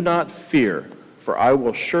 "Do not fear, for I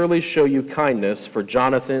will surely show you kindness for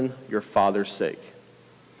Jonathan, your father's sake."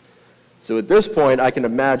 So at this point, I can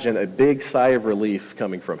imagine a big sigh of relief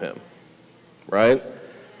coming from him, right?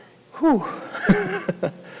 Whew.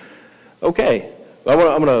 Okay, I'm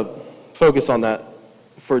going to focus on that.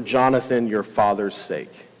 For Jonathan, your father's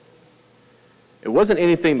sake. It wasn't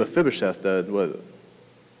anything Mephibosheth did, was it?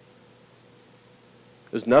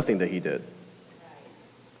 There's nothing that he did.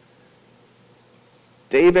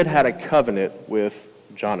 David had a covenant with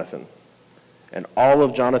Jonathan, and all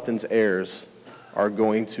of Jonathan's heirs are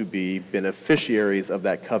going to be beneficiaries of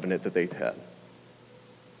that covenant that they had.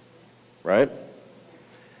 Right?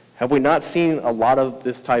 Have we not seen a lot of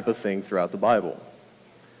this type of thing throughout the Bible?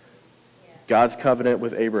 God's covenant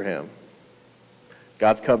with Abraham.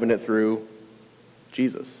 God's covenant through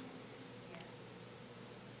Jesus.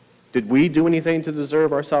 Did we do anything to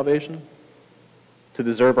deserve our salvation? To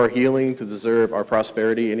deserve our healing? To deserve our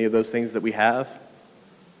prosperity? Any of those things that we have?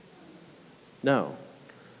 No.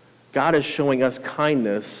 God is showing us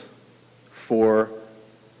kindness for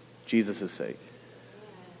Jesus' sake.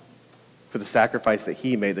 For the sacrifice that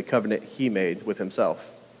he made, the covenant he made with himself.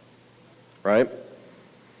 Right?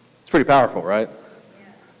 It's pretty powerful, right?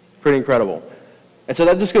 Pretty incredible. And so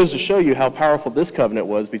that just goes to show you how powerful this covenant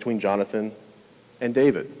was between Jonathan and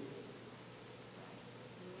David.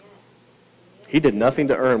 He did nothing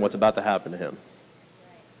to earn what's about to happen to him.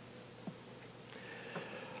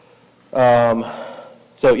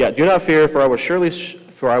 So yeah, do not fear, for I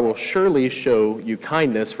will surely show you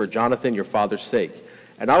kindness for Jonathan your father's sake.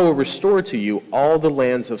 And I will restore to you all the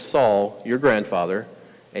lands of Saul your grandfather,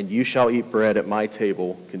 and you shall eat bread at my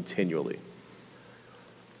table continually.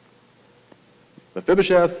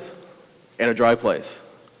 Mephibosheth in a dry place.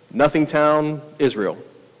 Nothing town, Israel,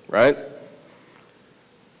 right?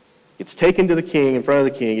 It's taken to the king, in front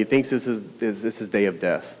of the king. He thinks this is day of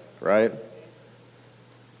death, right?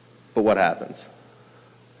 But what happens?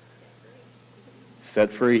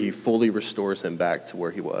 Set free, he fully restores him back to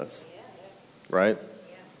where he was, right?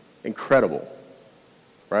 Incredible,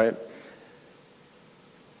 right?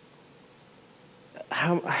 I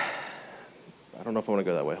don't know if I want to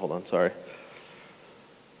go that way. Hold on, sorry.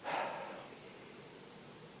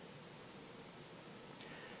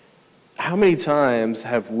 How many times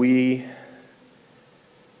have we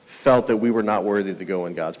felt that we were not worthy to go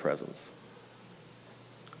in God's presence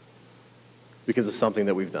because of something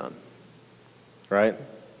that we've done, right?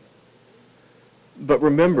 But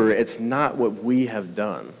remember, it's not what we have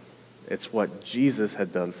done. It's what Jesus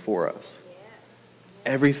had done for us.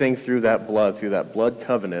 Everything through that blood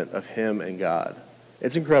covenant of him and God.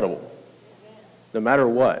 It's incredible, no matter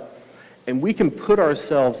what. And we can put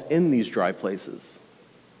ourselves in these dry places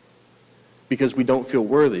because we don't feel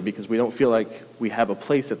worthy, because we don't feel like we have a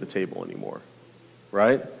place at the table anymore,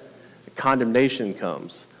 right? The condemnation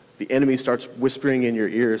comes. The enemy starts whispering in your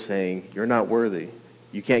ear saying, you're not worthy.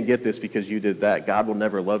 You can't get this because you did that. God will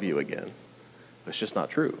never love you again. It's just not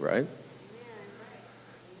true, right?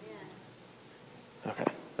 Okay,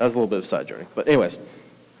 that was a little bit of a side journey. But anyways,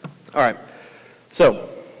 all right. So,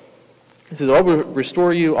 it says, I will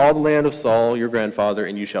restore you all the land of Saul, your grandfather,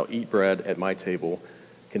 and you shall eat bread at my table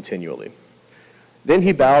continually. Then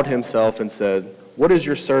he bowed himself and said, what is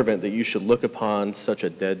your servant that you should look upon such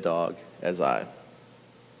a dead dog as I?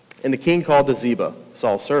 And the king called to Ziba,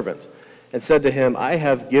 Saul's servant, and said to him, I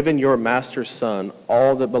have given your master's son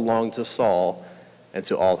all that belonged to Saul and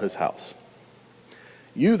to all his house.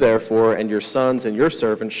 You therefore and your sons and your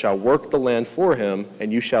servants shall work the land for him,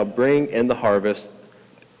 and you shall bring in the harvest,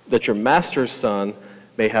 that your master's son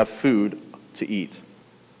may have food to eat.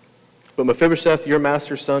 But Mephibosheth, your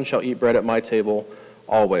master's son, shall eat bread at my table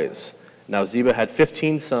always. Now Ziba had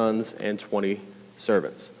 15 sons and 20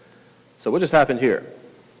 servants. So what just happened here?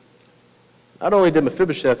 Not only did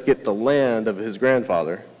Mephibosheth get the land of his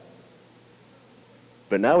grandfather,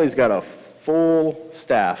 but now he's got a full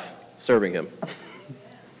staff serving him.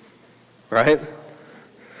 Right?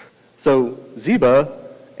 So Ziba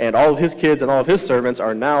and all of his kids and all of his servants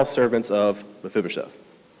are now servants of Mephibosheth.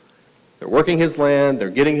 They're working his land, they're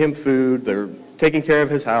getting him food, they're taking care of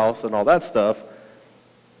his house and all that stuff.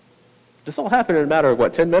 This all happened in a matter of,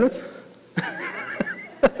 what, 10 minutes?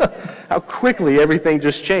 How quickly everything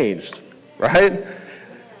just changed, right?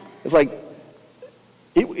 It's like,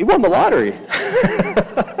 he won the lottery.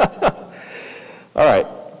 All right,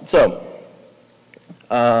 so,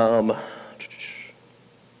 all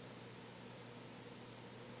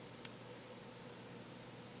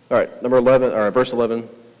right, number 11, or verse 11.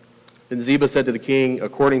 Then Ziba said to the king,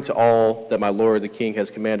 according to all that my lord the king has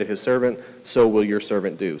commanded his servant, so will your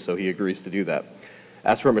servant do. So he agrees to do that.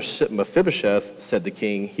 As for Mephibosheth, said the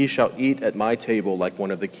king, he shall eat at my table like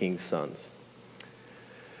one of the king's sons.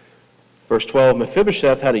 Verse 12,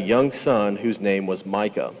 Mephibosheth had a young son whose name was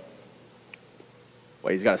Micah.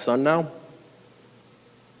 Wait, he's got a son now?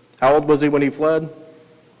 How old was he when he fled?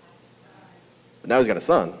 But now he's got a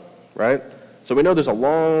son, right? So we know there's a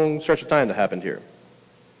long stretch of time that happened here.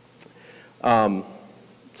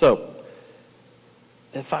 So,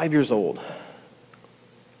 at 5 years old,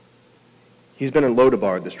 he's been in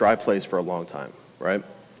Lodabar, this dry place, for a long time, right?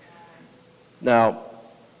 Now,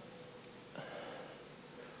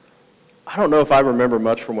 I don't know if I remember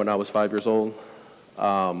much from when I was 5 years old.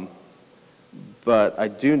 But I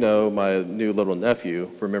do know my new little nephew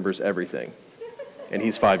remembers everything, and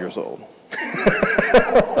he's 5 years old.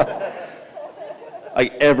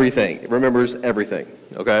 Like everything, remembers everything,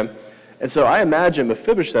 okay? And so I imagine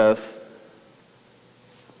Mephibosheth,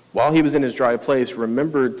 while he was in his dry place,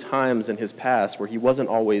 remembered times in his past where he wasn't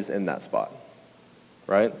always in that spot,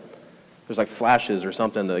 right? There's like flashes or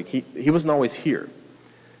something, like he wasn't always here.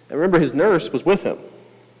 And remember, his nurse was with him.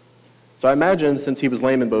 So I imagine since he was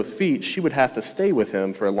lame in both feet, she would have to stay with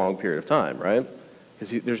him for a long period of time, right?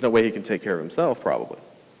 Because there's no way he can take care of himself, probably.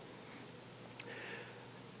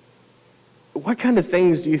 What kind of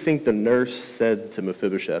things do you think the nurse said to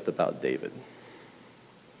Mephibosheth about David?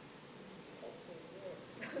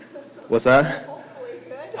 What's that?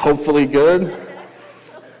 Hopefully good.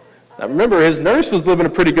 Now remember, his nurse was living a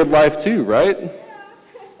pretty good life too, right?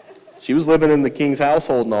 She was living in the king's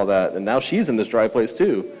household and all that, and now she's in this dry place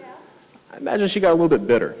too. I imagine she got a little bit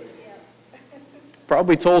bitter.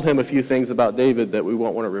 Probably told him a few things about David that we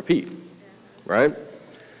won't want to repeat, right?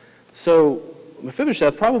 So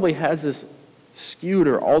Mephibosheth probably has this skewed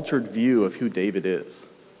or altered view of who David is,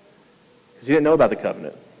 because he didn't know about the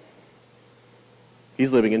covenant.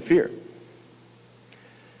 He's living in fear.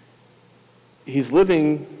 He's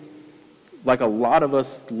living like a lot of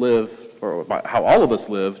us live, or how all of us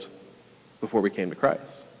lived before we came to Christ.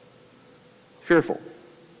 Fearful.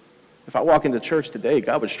 If I walk into church today,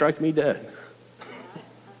 God would strike me dead.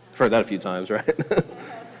 I've heard that a few times, right?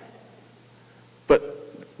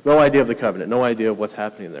 But no idea of the covenant, no idea of what's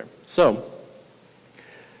happening there. So,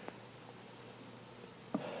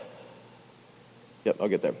 yep, I'll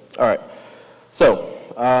get there. All right. So,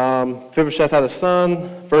 Mephibosheth had a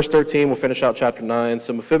son. Verse 13, we'll finish out chapter 9.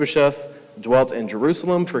 So Mephibosheth dwelt in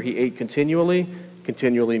Jerusalem, for he ate continually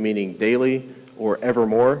meaning daily or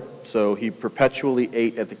evermore. So he perpetually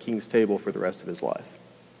ate at the king's table for the rest of his life.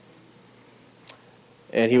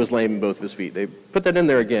 And he was lame in both of his feet. They put that in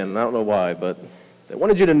there again, and I don't know why, but they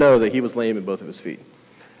wanted you to know that he was lame in both of his feet.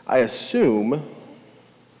 I assume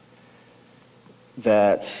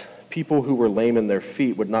that people who were lame in their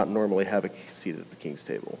feet would not normally have a seat at the king's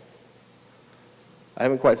table. I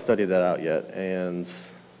haven't quite studied that out yet, and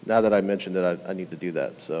now that I mentioned it, I need to do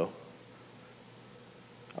that, so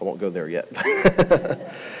I won't go there yet.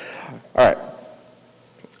 All right.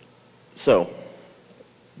 So,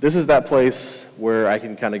 this is that place where I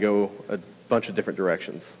can kind of go a bunch of different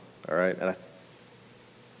directions, all right? And I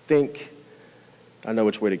think I know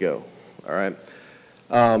which way to go, all right?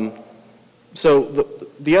 So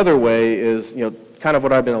the other way is, kind of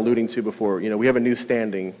what I've been alluding to before. We have a new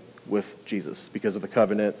standing with Jesus because of the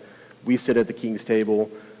covenant. We sit at the king's table.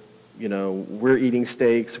 We're eating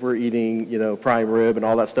steaks. We're eating, prime rib and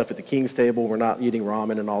all that stuff at the king's table. We're not eating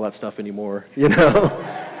ramen and all that stuff anymore, in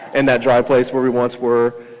that dry place where we once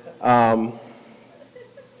were.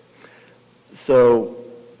 So,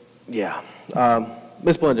 yeah.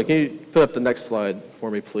 Miss Belinda, can you put up the next slide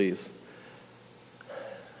for me, please?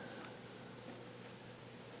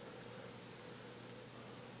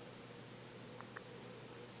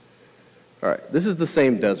 All right, this is the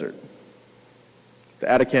same desert, the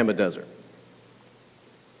Atacama Desert.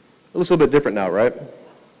 It looks a little bit different now, right?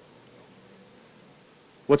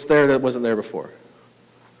 What's there that wasn't there before?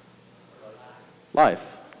 Life,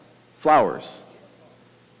 flowers,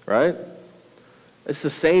 right? It's the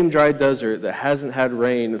same dry desert that hasn't had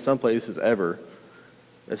rain in some places ever.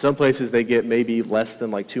 In some places they get maybe less than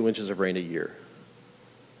like 2 inches of rain a year,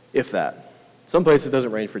 if that. Some places it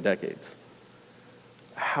doesn't rain for decades.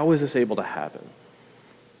 How is this able to happen?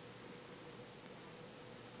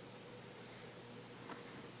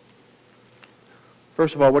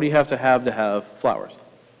 First of all, what do you have to have flowers?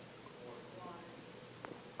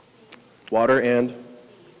 Water and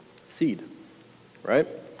seed, right?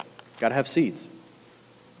 Got to have seeds.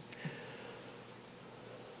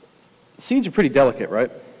 Seeds are pretty delicate,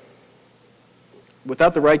 right?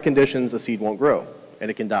 Without the right conditions, a seed won't grow,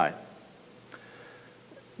 and it can die.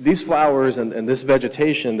 These flowers and this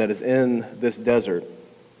vegetation that is in this desert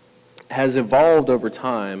has evolved over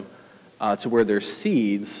time to where their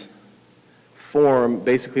seeds form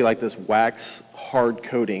basically like this wax hard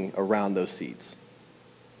coating around those seeds.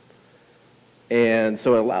 And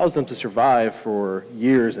so it allows them to survive for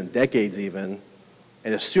years and decades even.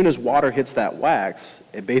 And as soon as water hits that wax,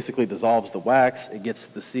 it basically dissolves the wax, it gets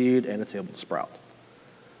to the seed, and it's able to sprout.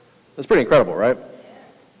 That's pretty incredible, right?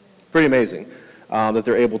 Pretty amazing that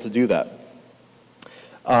they're able to do that.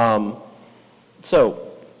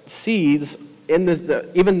 So seeds in this,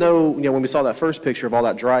 even though when we saw that first picture of all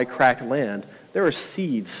that dry, cracked land, there are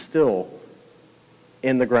seeds still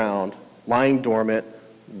in the ground, lying dormant,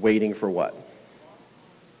 waiting for what?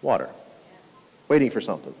 Water. waiting for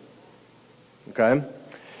something, okay?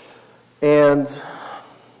 And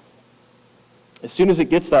as soon as it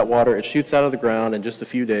gets that water, it shoots out of the ground in just a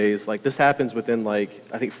few days. Like, this happens within, like,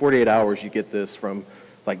 I think 48 hours you get this from,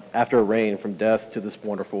 like, after a rain, from death to this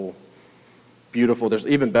wonderful, beautiful, there's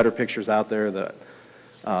even better pictures out there that,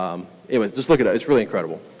 anyways, just look at it, it's really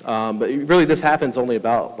incredible. But really this happens only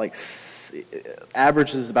about, like,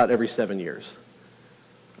 averages about every 7 years.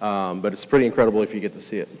 But it's pretty incredible if you get to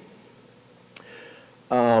see it.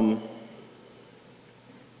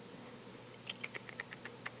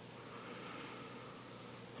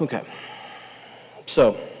 Okay,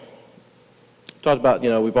 so talked about,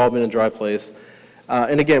 we've all been in a dry place.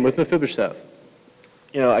 And again, with Mephibosheth,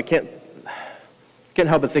 I can't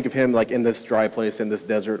help but think of him like in this dry place, in this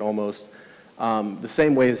desert almost, the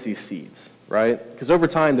same way as these seeds, right? Because over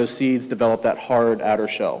time, those seeds develop that hard outer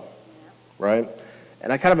shell, right?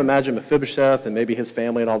 And I kind of imagine Mephibosheth and maybe his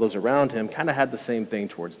family and all those around him kind of had the same thing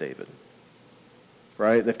towards David,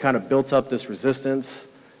 right? They've kind of built up this resistance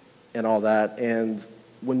and all that. And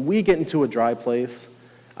when we get into a dry place,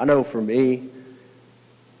 I know for me,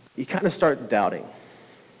 you kind of start doubting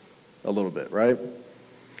a little bit, right?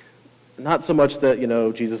 Not so much that,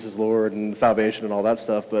 Jesus is Lord and salvation and all that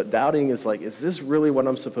stuff, but doubting is like, is this really what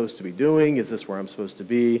I'm supposed to be doing? Is this where I'm supposed to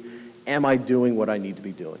be? Am I doing what I need to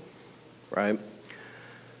be doing, right?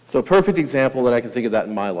 So a perfect example that I can think of that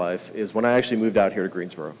in my life is when I actually moved out here to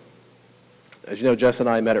Greensboro. As you know, Jess and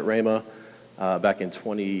I met at Rhema back in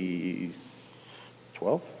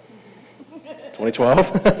 2012?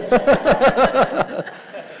 2012?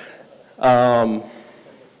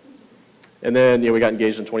 And then, we got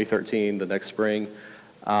engaged in 2013, the next spring.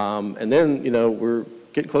 And then, we're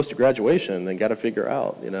getting close to graduation and got to figure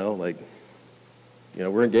out, we're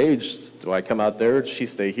engaged. Do I come out there? Does she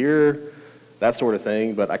stay here? That sort of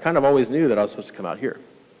thing. But I kind of always knew that I was supposed to come out here.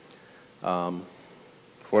 For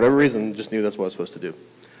whatever reason, just knew that's what I was supposed to do.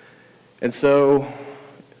 And so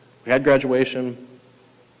we had graduation.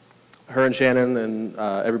 Her and Shannon and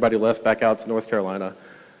everybody left back out to North Carolina.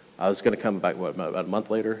 I was going to come back, about a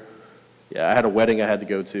month later? Yeah, I had a wedding I had to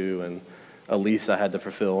go to and a lease I had to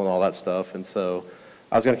fulfill and all that stuff. And so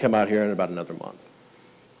I was going to come out here in about another month.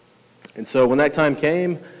 And so when that time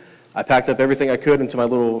came, I packed up everything I could into my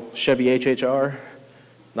little Chevy HHR.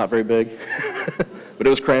 Not very big, but it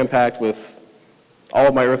was cram-packed with all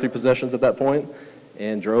of my earthly possessions at that point,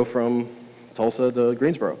 and drove from Tulsa to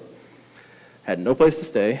Greensboro. Had no place to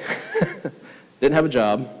stay, didn't have a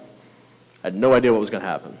job, had no idea what was going to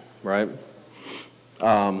happen, right?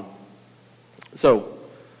 So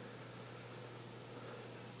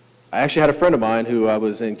I actually had a friend of mine who I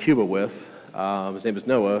was in Cuba with. His name is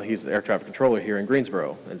Noah. He's the air traffic controller here in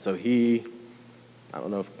Greensboro. And so I don't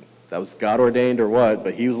know if that was God ordained or what,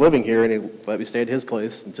 but he was living here and he let me stay at his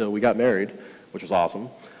place until we got married, which was awesome.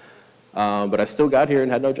 But I still got here and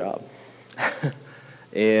had no job.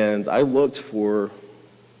 And I looked for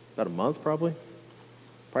about a month probably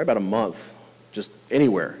about a month, just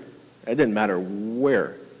anywhere. It didn't matter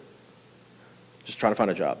where. Just trying to find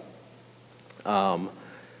a job.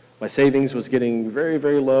 My savings was getting very,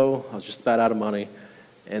 very low. I was just about out of money.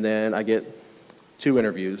 And then I get 2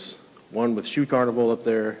 interviews, one with Shoe Carnival up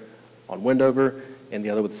there on Wendover, and the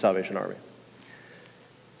other with the Salvation Army.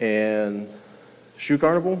 And Shoe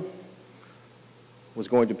Carnival was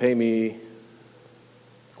going to pay me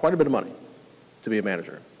quite a bit of money to be a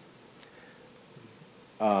manager.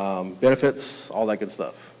 Benefits, all that good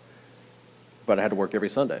stuff. But I had to work every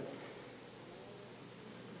Sunday.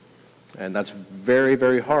 And that's very,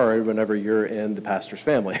 very hard whenever you're in the pastor's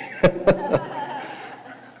family.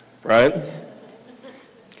 Right?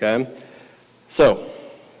 Okay? So,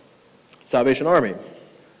 Salvation Army.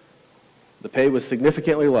 The pay was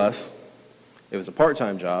significantly less. It was a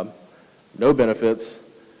part-time job, no benefits,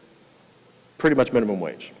 pretty much minimum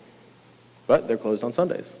wage. But they're closed on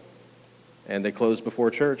Sundays. And they close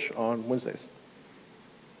before church on Wednesdays.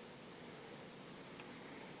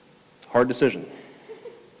 Hard decision.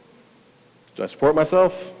 Do I support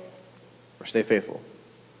myself or stay faithful?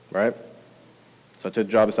 Right? So I took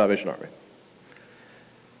the job at Salvation Army.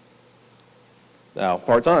 Now,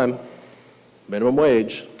 part-time, minimum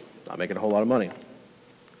wage, not making a whole lot of money.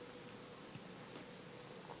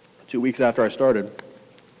 2 weeks after I started,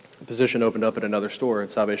 a position opened up at another store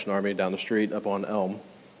at Salvation Army down the street up on Elm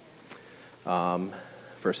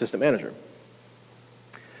for assistant manager.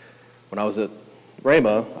 When I was at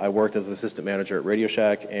Rhema, I worked as an assistant manager at Radio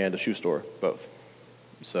Shack and a shoe store, both.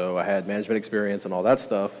 So I had management experience and all that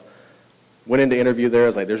stuff. Went into interview there, I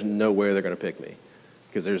was like, there's no way they're going to pick me.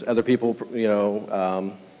 Because there's other people,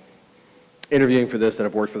 interviewing for this that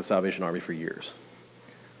have worked for the Salvation Army for years.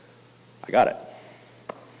 I got it.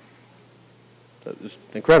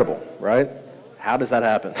 Just incredible, right? How does that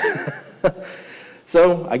happen?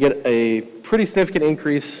 So I get a pretty significant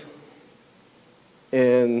increase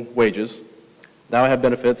in wages. Now I have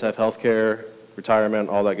benefits, I have health care, retirement,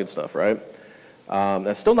 all that good stuff, right?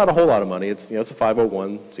 That's still not a whole lot of money. It's, it's a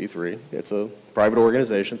 501c3. It's a private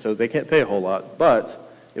organization, so they can't pay a whole lot, but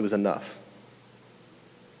it was enough.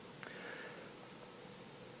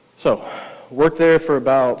 So, worked there for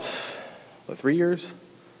about, 3 years?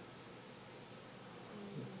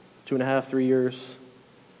 2.5, 3 years?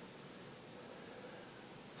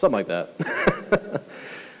 Something like that.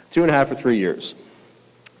 2.5 or 3 years.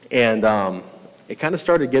 And it kind of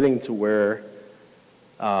started getting to where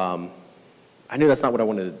I knew that's not what I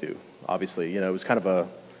wanted to do, obviously. It was kind of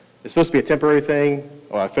it's supposed to be a temporary thing.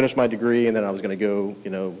 I finished my degree, and then I was going to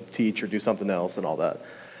go, teach or do something else and all that.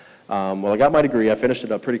 Well, I got my degree. I finished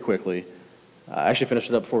it up pretty quickly. I actually finished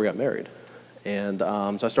it up before we got married. And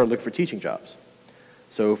so I started looking for teaching jobs.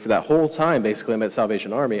 So for that whole time, basically, I'm at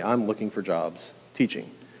Salvation Army. I'm looking for jobs teaching.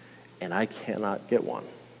 And I cannot get one.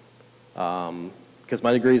 Because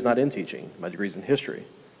my degree is not in teaching. My degree is in history.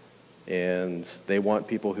 And they want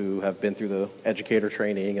people who have been through the educator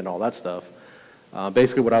training and all that stuff.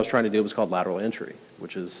 Basically, what I was trying to do was called lateral entry,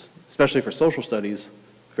 which is, especially for social studies,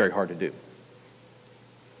 very hard to do.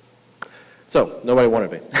 So, nobody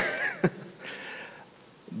wanted me.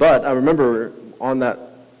 But I remember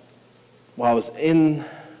while I was in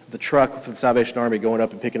the truck for the Salvation Army going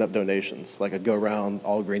up and picking up donations, like I'd go around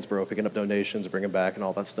all of Greensboro picking up donations, bring them back and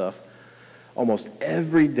all that stuff. Almost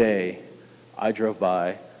every day I drove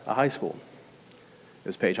by a high school. It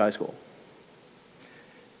was Page High School.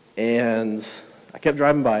 And I kept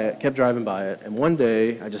driving by it, and one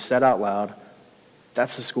day I just said out loud,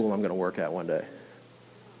 that's the school I'm going to work at one day.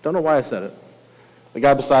 Don't know why I said it. The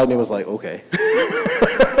guy beside me was like, okay.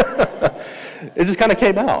 It just kind of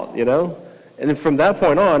came out, And then from that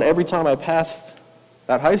point on, every time I passed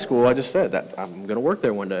that high school, I just said that I'm going to work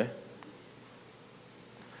there one day.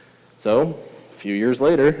 So, a few years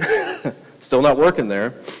later, still not working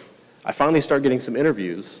there, I finally started getting some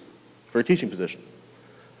interviews for a teaching position.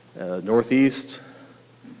 Northeast,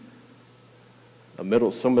 some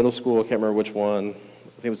middle school, I can't remember which one.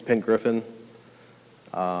 I think it was Penn Griffin.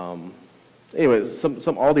 Anyways,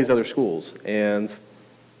 all these other schools, and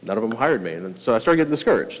none of them hired me. And so I started getting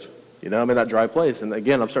discouraged. I'm in that dry place, and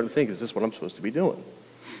again, I'm starting to think, is this what I'm supposed to be doing?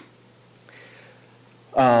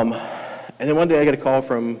 And then one day I get a call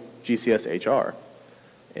from GCS HR,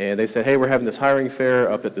 and they said, hey, we're having this hiring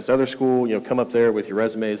fair up at this other school, come up there with your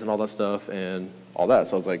resumes and all that stuff and all that.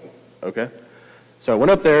 So I was like, okay. So I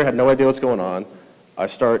went up there, had no idea what's going on. I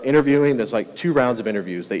start interviewing. There's like 2 rounds of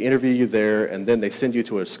interviews. They interview you there, and then they send you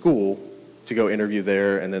to a school to go interview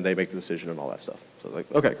there, and then they make the decision and all that stuff. So I was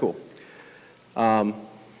like, okay, cool.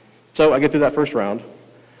 So I get through that first round,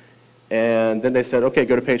 and then they said, okay,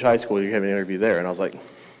 go to Page High School. You have an interview there. And I was like,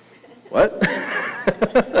 what?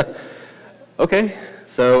 Okay.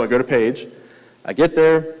 So I go to Page. I get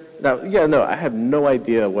there. Now, I have no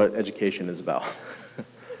idea what education is about.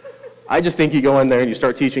 I just think you go in there and you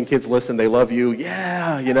start teaching kids, listen, they love you,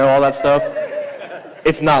 yeah, all that stuff.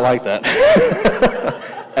 It's not like that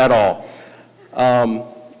at all.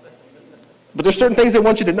 But there's certain things they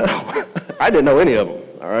want you to know. I didn't know any of them,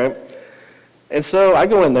 all right? And so I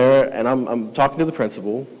go in there and I'm talking to the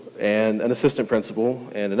principal and an assistant principal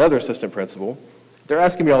and another assistant principal. They're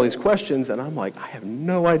asking me all these questions, and I'm like, I have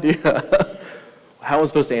no idea how I'm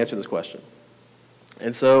supposed to answer this question.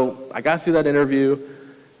 And so I got through that interview.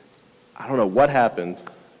 I don't know what happened,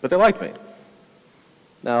 but they liked me.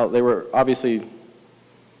 Now, they were obviously,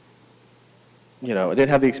 I didn't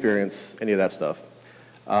have the experience, any of that stuff.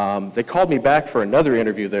 They called me back for another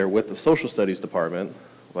interview there with the social studies department.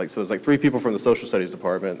 So there's like 3 people from the social studies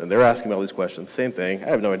department, and they're asking me all these questions. Same thing. I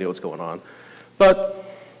have no idea what's going on. But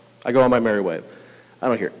I go on my merry way. I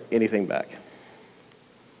don't hear anything back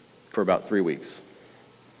for about 3 weeks.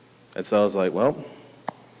 And so I was like, well,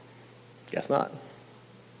 guess not.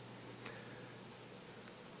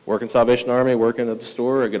 Working Salvation Army, working at the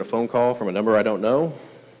store, I get a phone call from a number I don't know.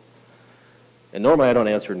 And normally I don't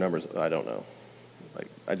answer numbers I don't know.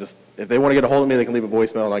 If they want to get a hold of me, they can leave a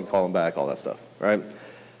voicemail and I can call them back, all that stuff, right?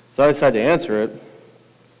 So I decided to answer it.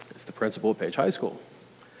 It's the principal at Page High School.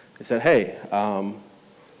 They said, hey,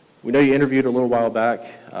 we know you interviewed a little while back.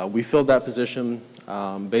 We filled that position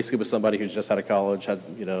basically with somebody who's just out of college, had,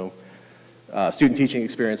 student teaching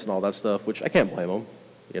experience and all that stuff, which I can't blame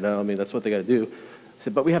them. That's what they got to do. I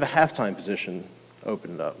said, but we have a half-time position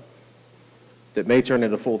opened up that may turn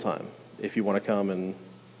into full-time if you want to come and,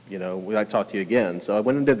 we'd like to talk to you again. So I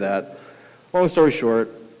went and did that. Long story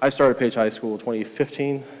short, I started Page High School in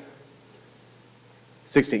 2015.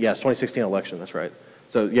 16, yes, 2016 election, that's right.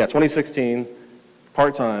 So yeah, 2016,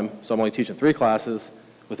 part-time, so I'm only teaching 3 classes.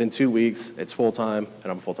 Within 2 weeks, it's full-time,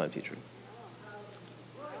 and I'm a full-time teacher.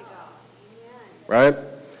 Right?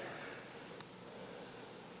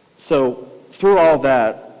 So through all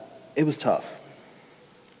that, it was tough.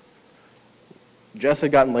 Jess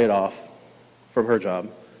had gotten laid off from her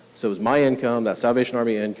job, so it was my income, that Salvation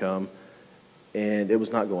Army income, and it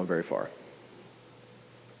was not going very far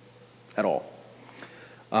at all.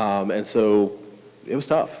 And so it was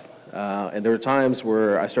tough. And there were times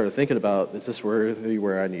where I started thinking about, is this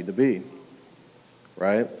where I need to be?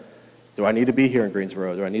 Right? Do I need to be here in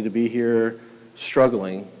Greensboro? Do I need to be here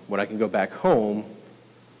struggling when I can go back home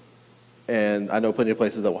and I know plenty of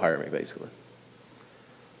places that will hire me, basically?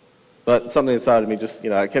 But something inside of me just,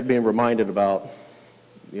 I kept being reminded about,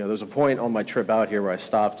 there's a point on my trip out here where I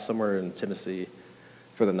stopped somewhere in Tennessee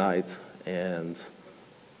for the night, and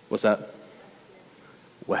what's that?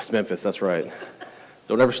 West Memphis, that's right.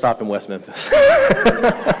 Don't ever stop in West Memphis.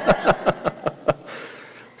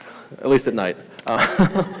 At least at night. But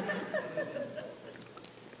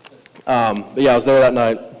yeah, I was there that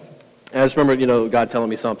night. And I just remember, God telling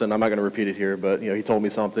me something. I'm not going to repeat it here, but, he told me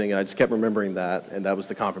something, and I just kept remembering that, and that was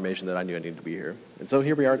the confirmation that I knew I needed to be here. And so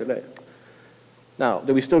here we are today. Now,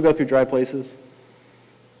 do we still go through dry places?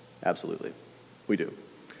 Absolutely. We do.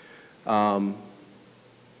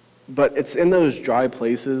 But it's in those dry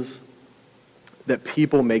places that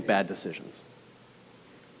people make bad decisions.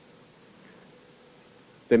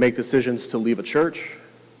 They make decisions to leave a church.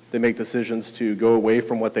 They make decisions to go away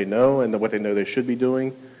from what they know and what they know they should be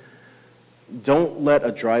doing. Don't let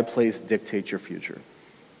a dry place dictate your future.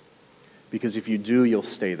 Because if you do, you'll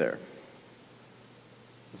stay there.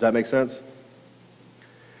 Does that make sense?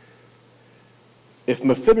 If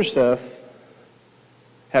Mephibosheth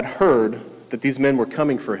had heard that these men were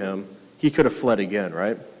coming for him, he could have fled again,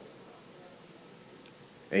 right?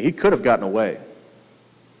 And he could have gotten away.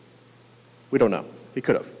 We don't know. He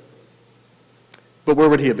could have. But where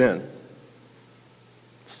would he have been?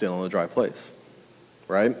 Still in a dry place,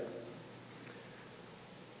 right?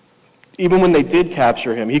 Even when they did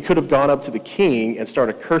capture him, he could have gone up to the king and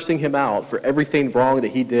started cursing him out for everything wrong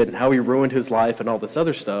that he did and how he ruined his life and all this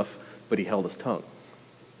other stuff, but he held his tongue,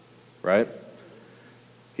 right?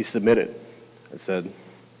 He submitted and said,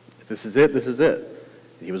 if this is it, this is it.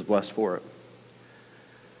 And he was blessed for it.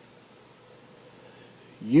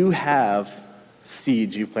 You have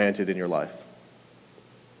seeds you planted in your life,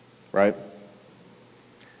 right?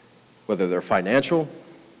 Whether they're financial,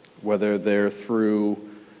 whether they're through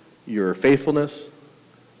your faithfulness,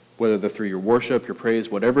 whether they're through your worship, your praise,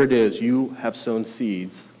 whatever it is, you have sown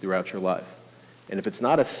seeds throughout your life. And if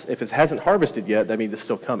it hasn't harvested yet, that means it's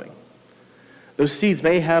still coming. Those seeds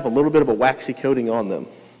may have a little bit of a waxy coating on them,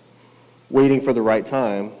 waiting for the right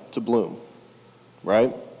time to bloom,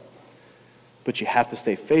 right? But you have to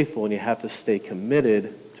stay faithful and you have to stay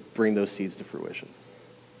committed to bring those seeds to fruition.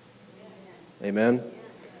 Amen?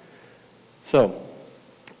 So,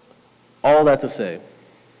 all that to say,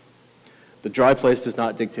 the dry place does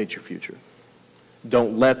not dictate your future.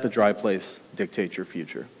 Don't let the dry place dictate your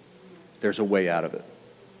future. There's a way out of it.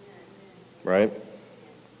 Right?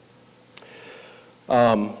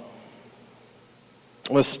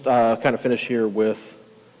 Let's kind of finish here with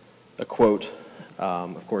a quote.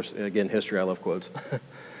 Of course, again, history, I love quotes.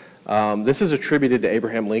 This is attributed to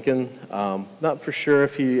Abraham Lincoln. Not for sure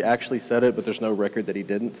if he actually said it, but there's no record that he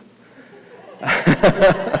didn't.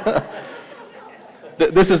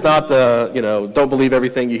 This is not the, don't believe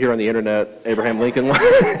everything you hear on the internet, Abraham Lincoln.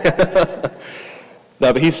 No,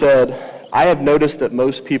 but he said, I have noticed that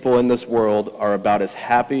most people in this world are about as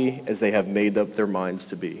happy as they have made up their minds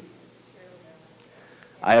to be.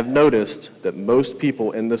 I have noticed that most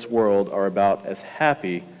people in this world are about as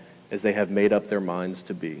happy as they have made up their minds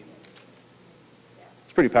to be.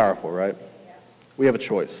 It's pretty powerful, right? We have a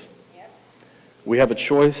choice. We have a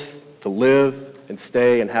choice to live and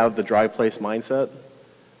stay and have the dry place mindset,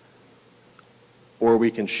 or we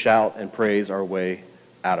can shout and praise our way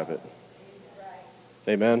out of it.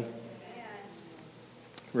 Amen?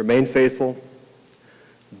 Remain faithful.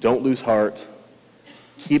 Don't lose heart.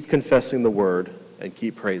 Keep confessing the word and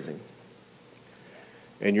keep praising.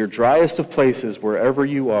 In your driest of places, wherever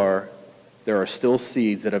you are, there are still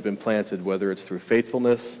seeds that have been planted, whether it's through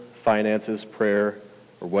faithfulness, finances, prayer,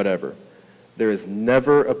 or whatever. There is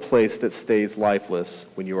never a place that stays lifeless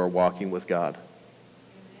when you are walking with God.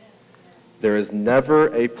 There is never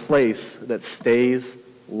a place that stays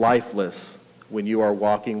lifeless when you are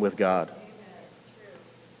walking with God.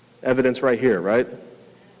 Evidence right here, right?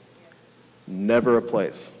 Never a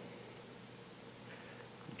place.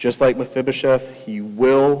 Just like Mephibosheth, he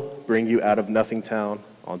will bring you out of nothing town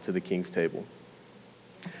onto the king's table.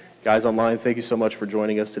 Guys online, thank you so much for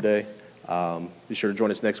joining us today. Be sure to join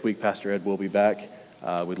us next week. Pastor Ed will be back.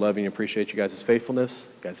 We love you and appreciate you guys' faithfulness.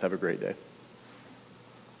 Guys, have a great day.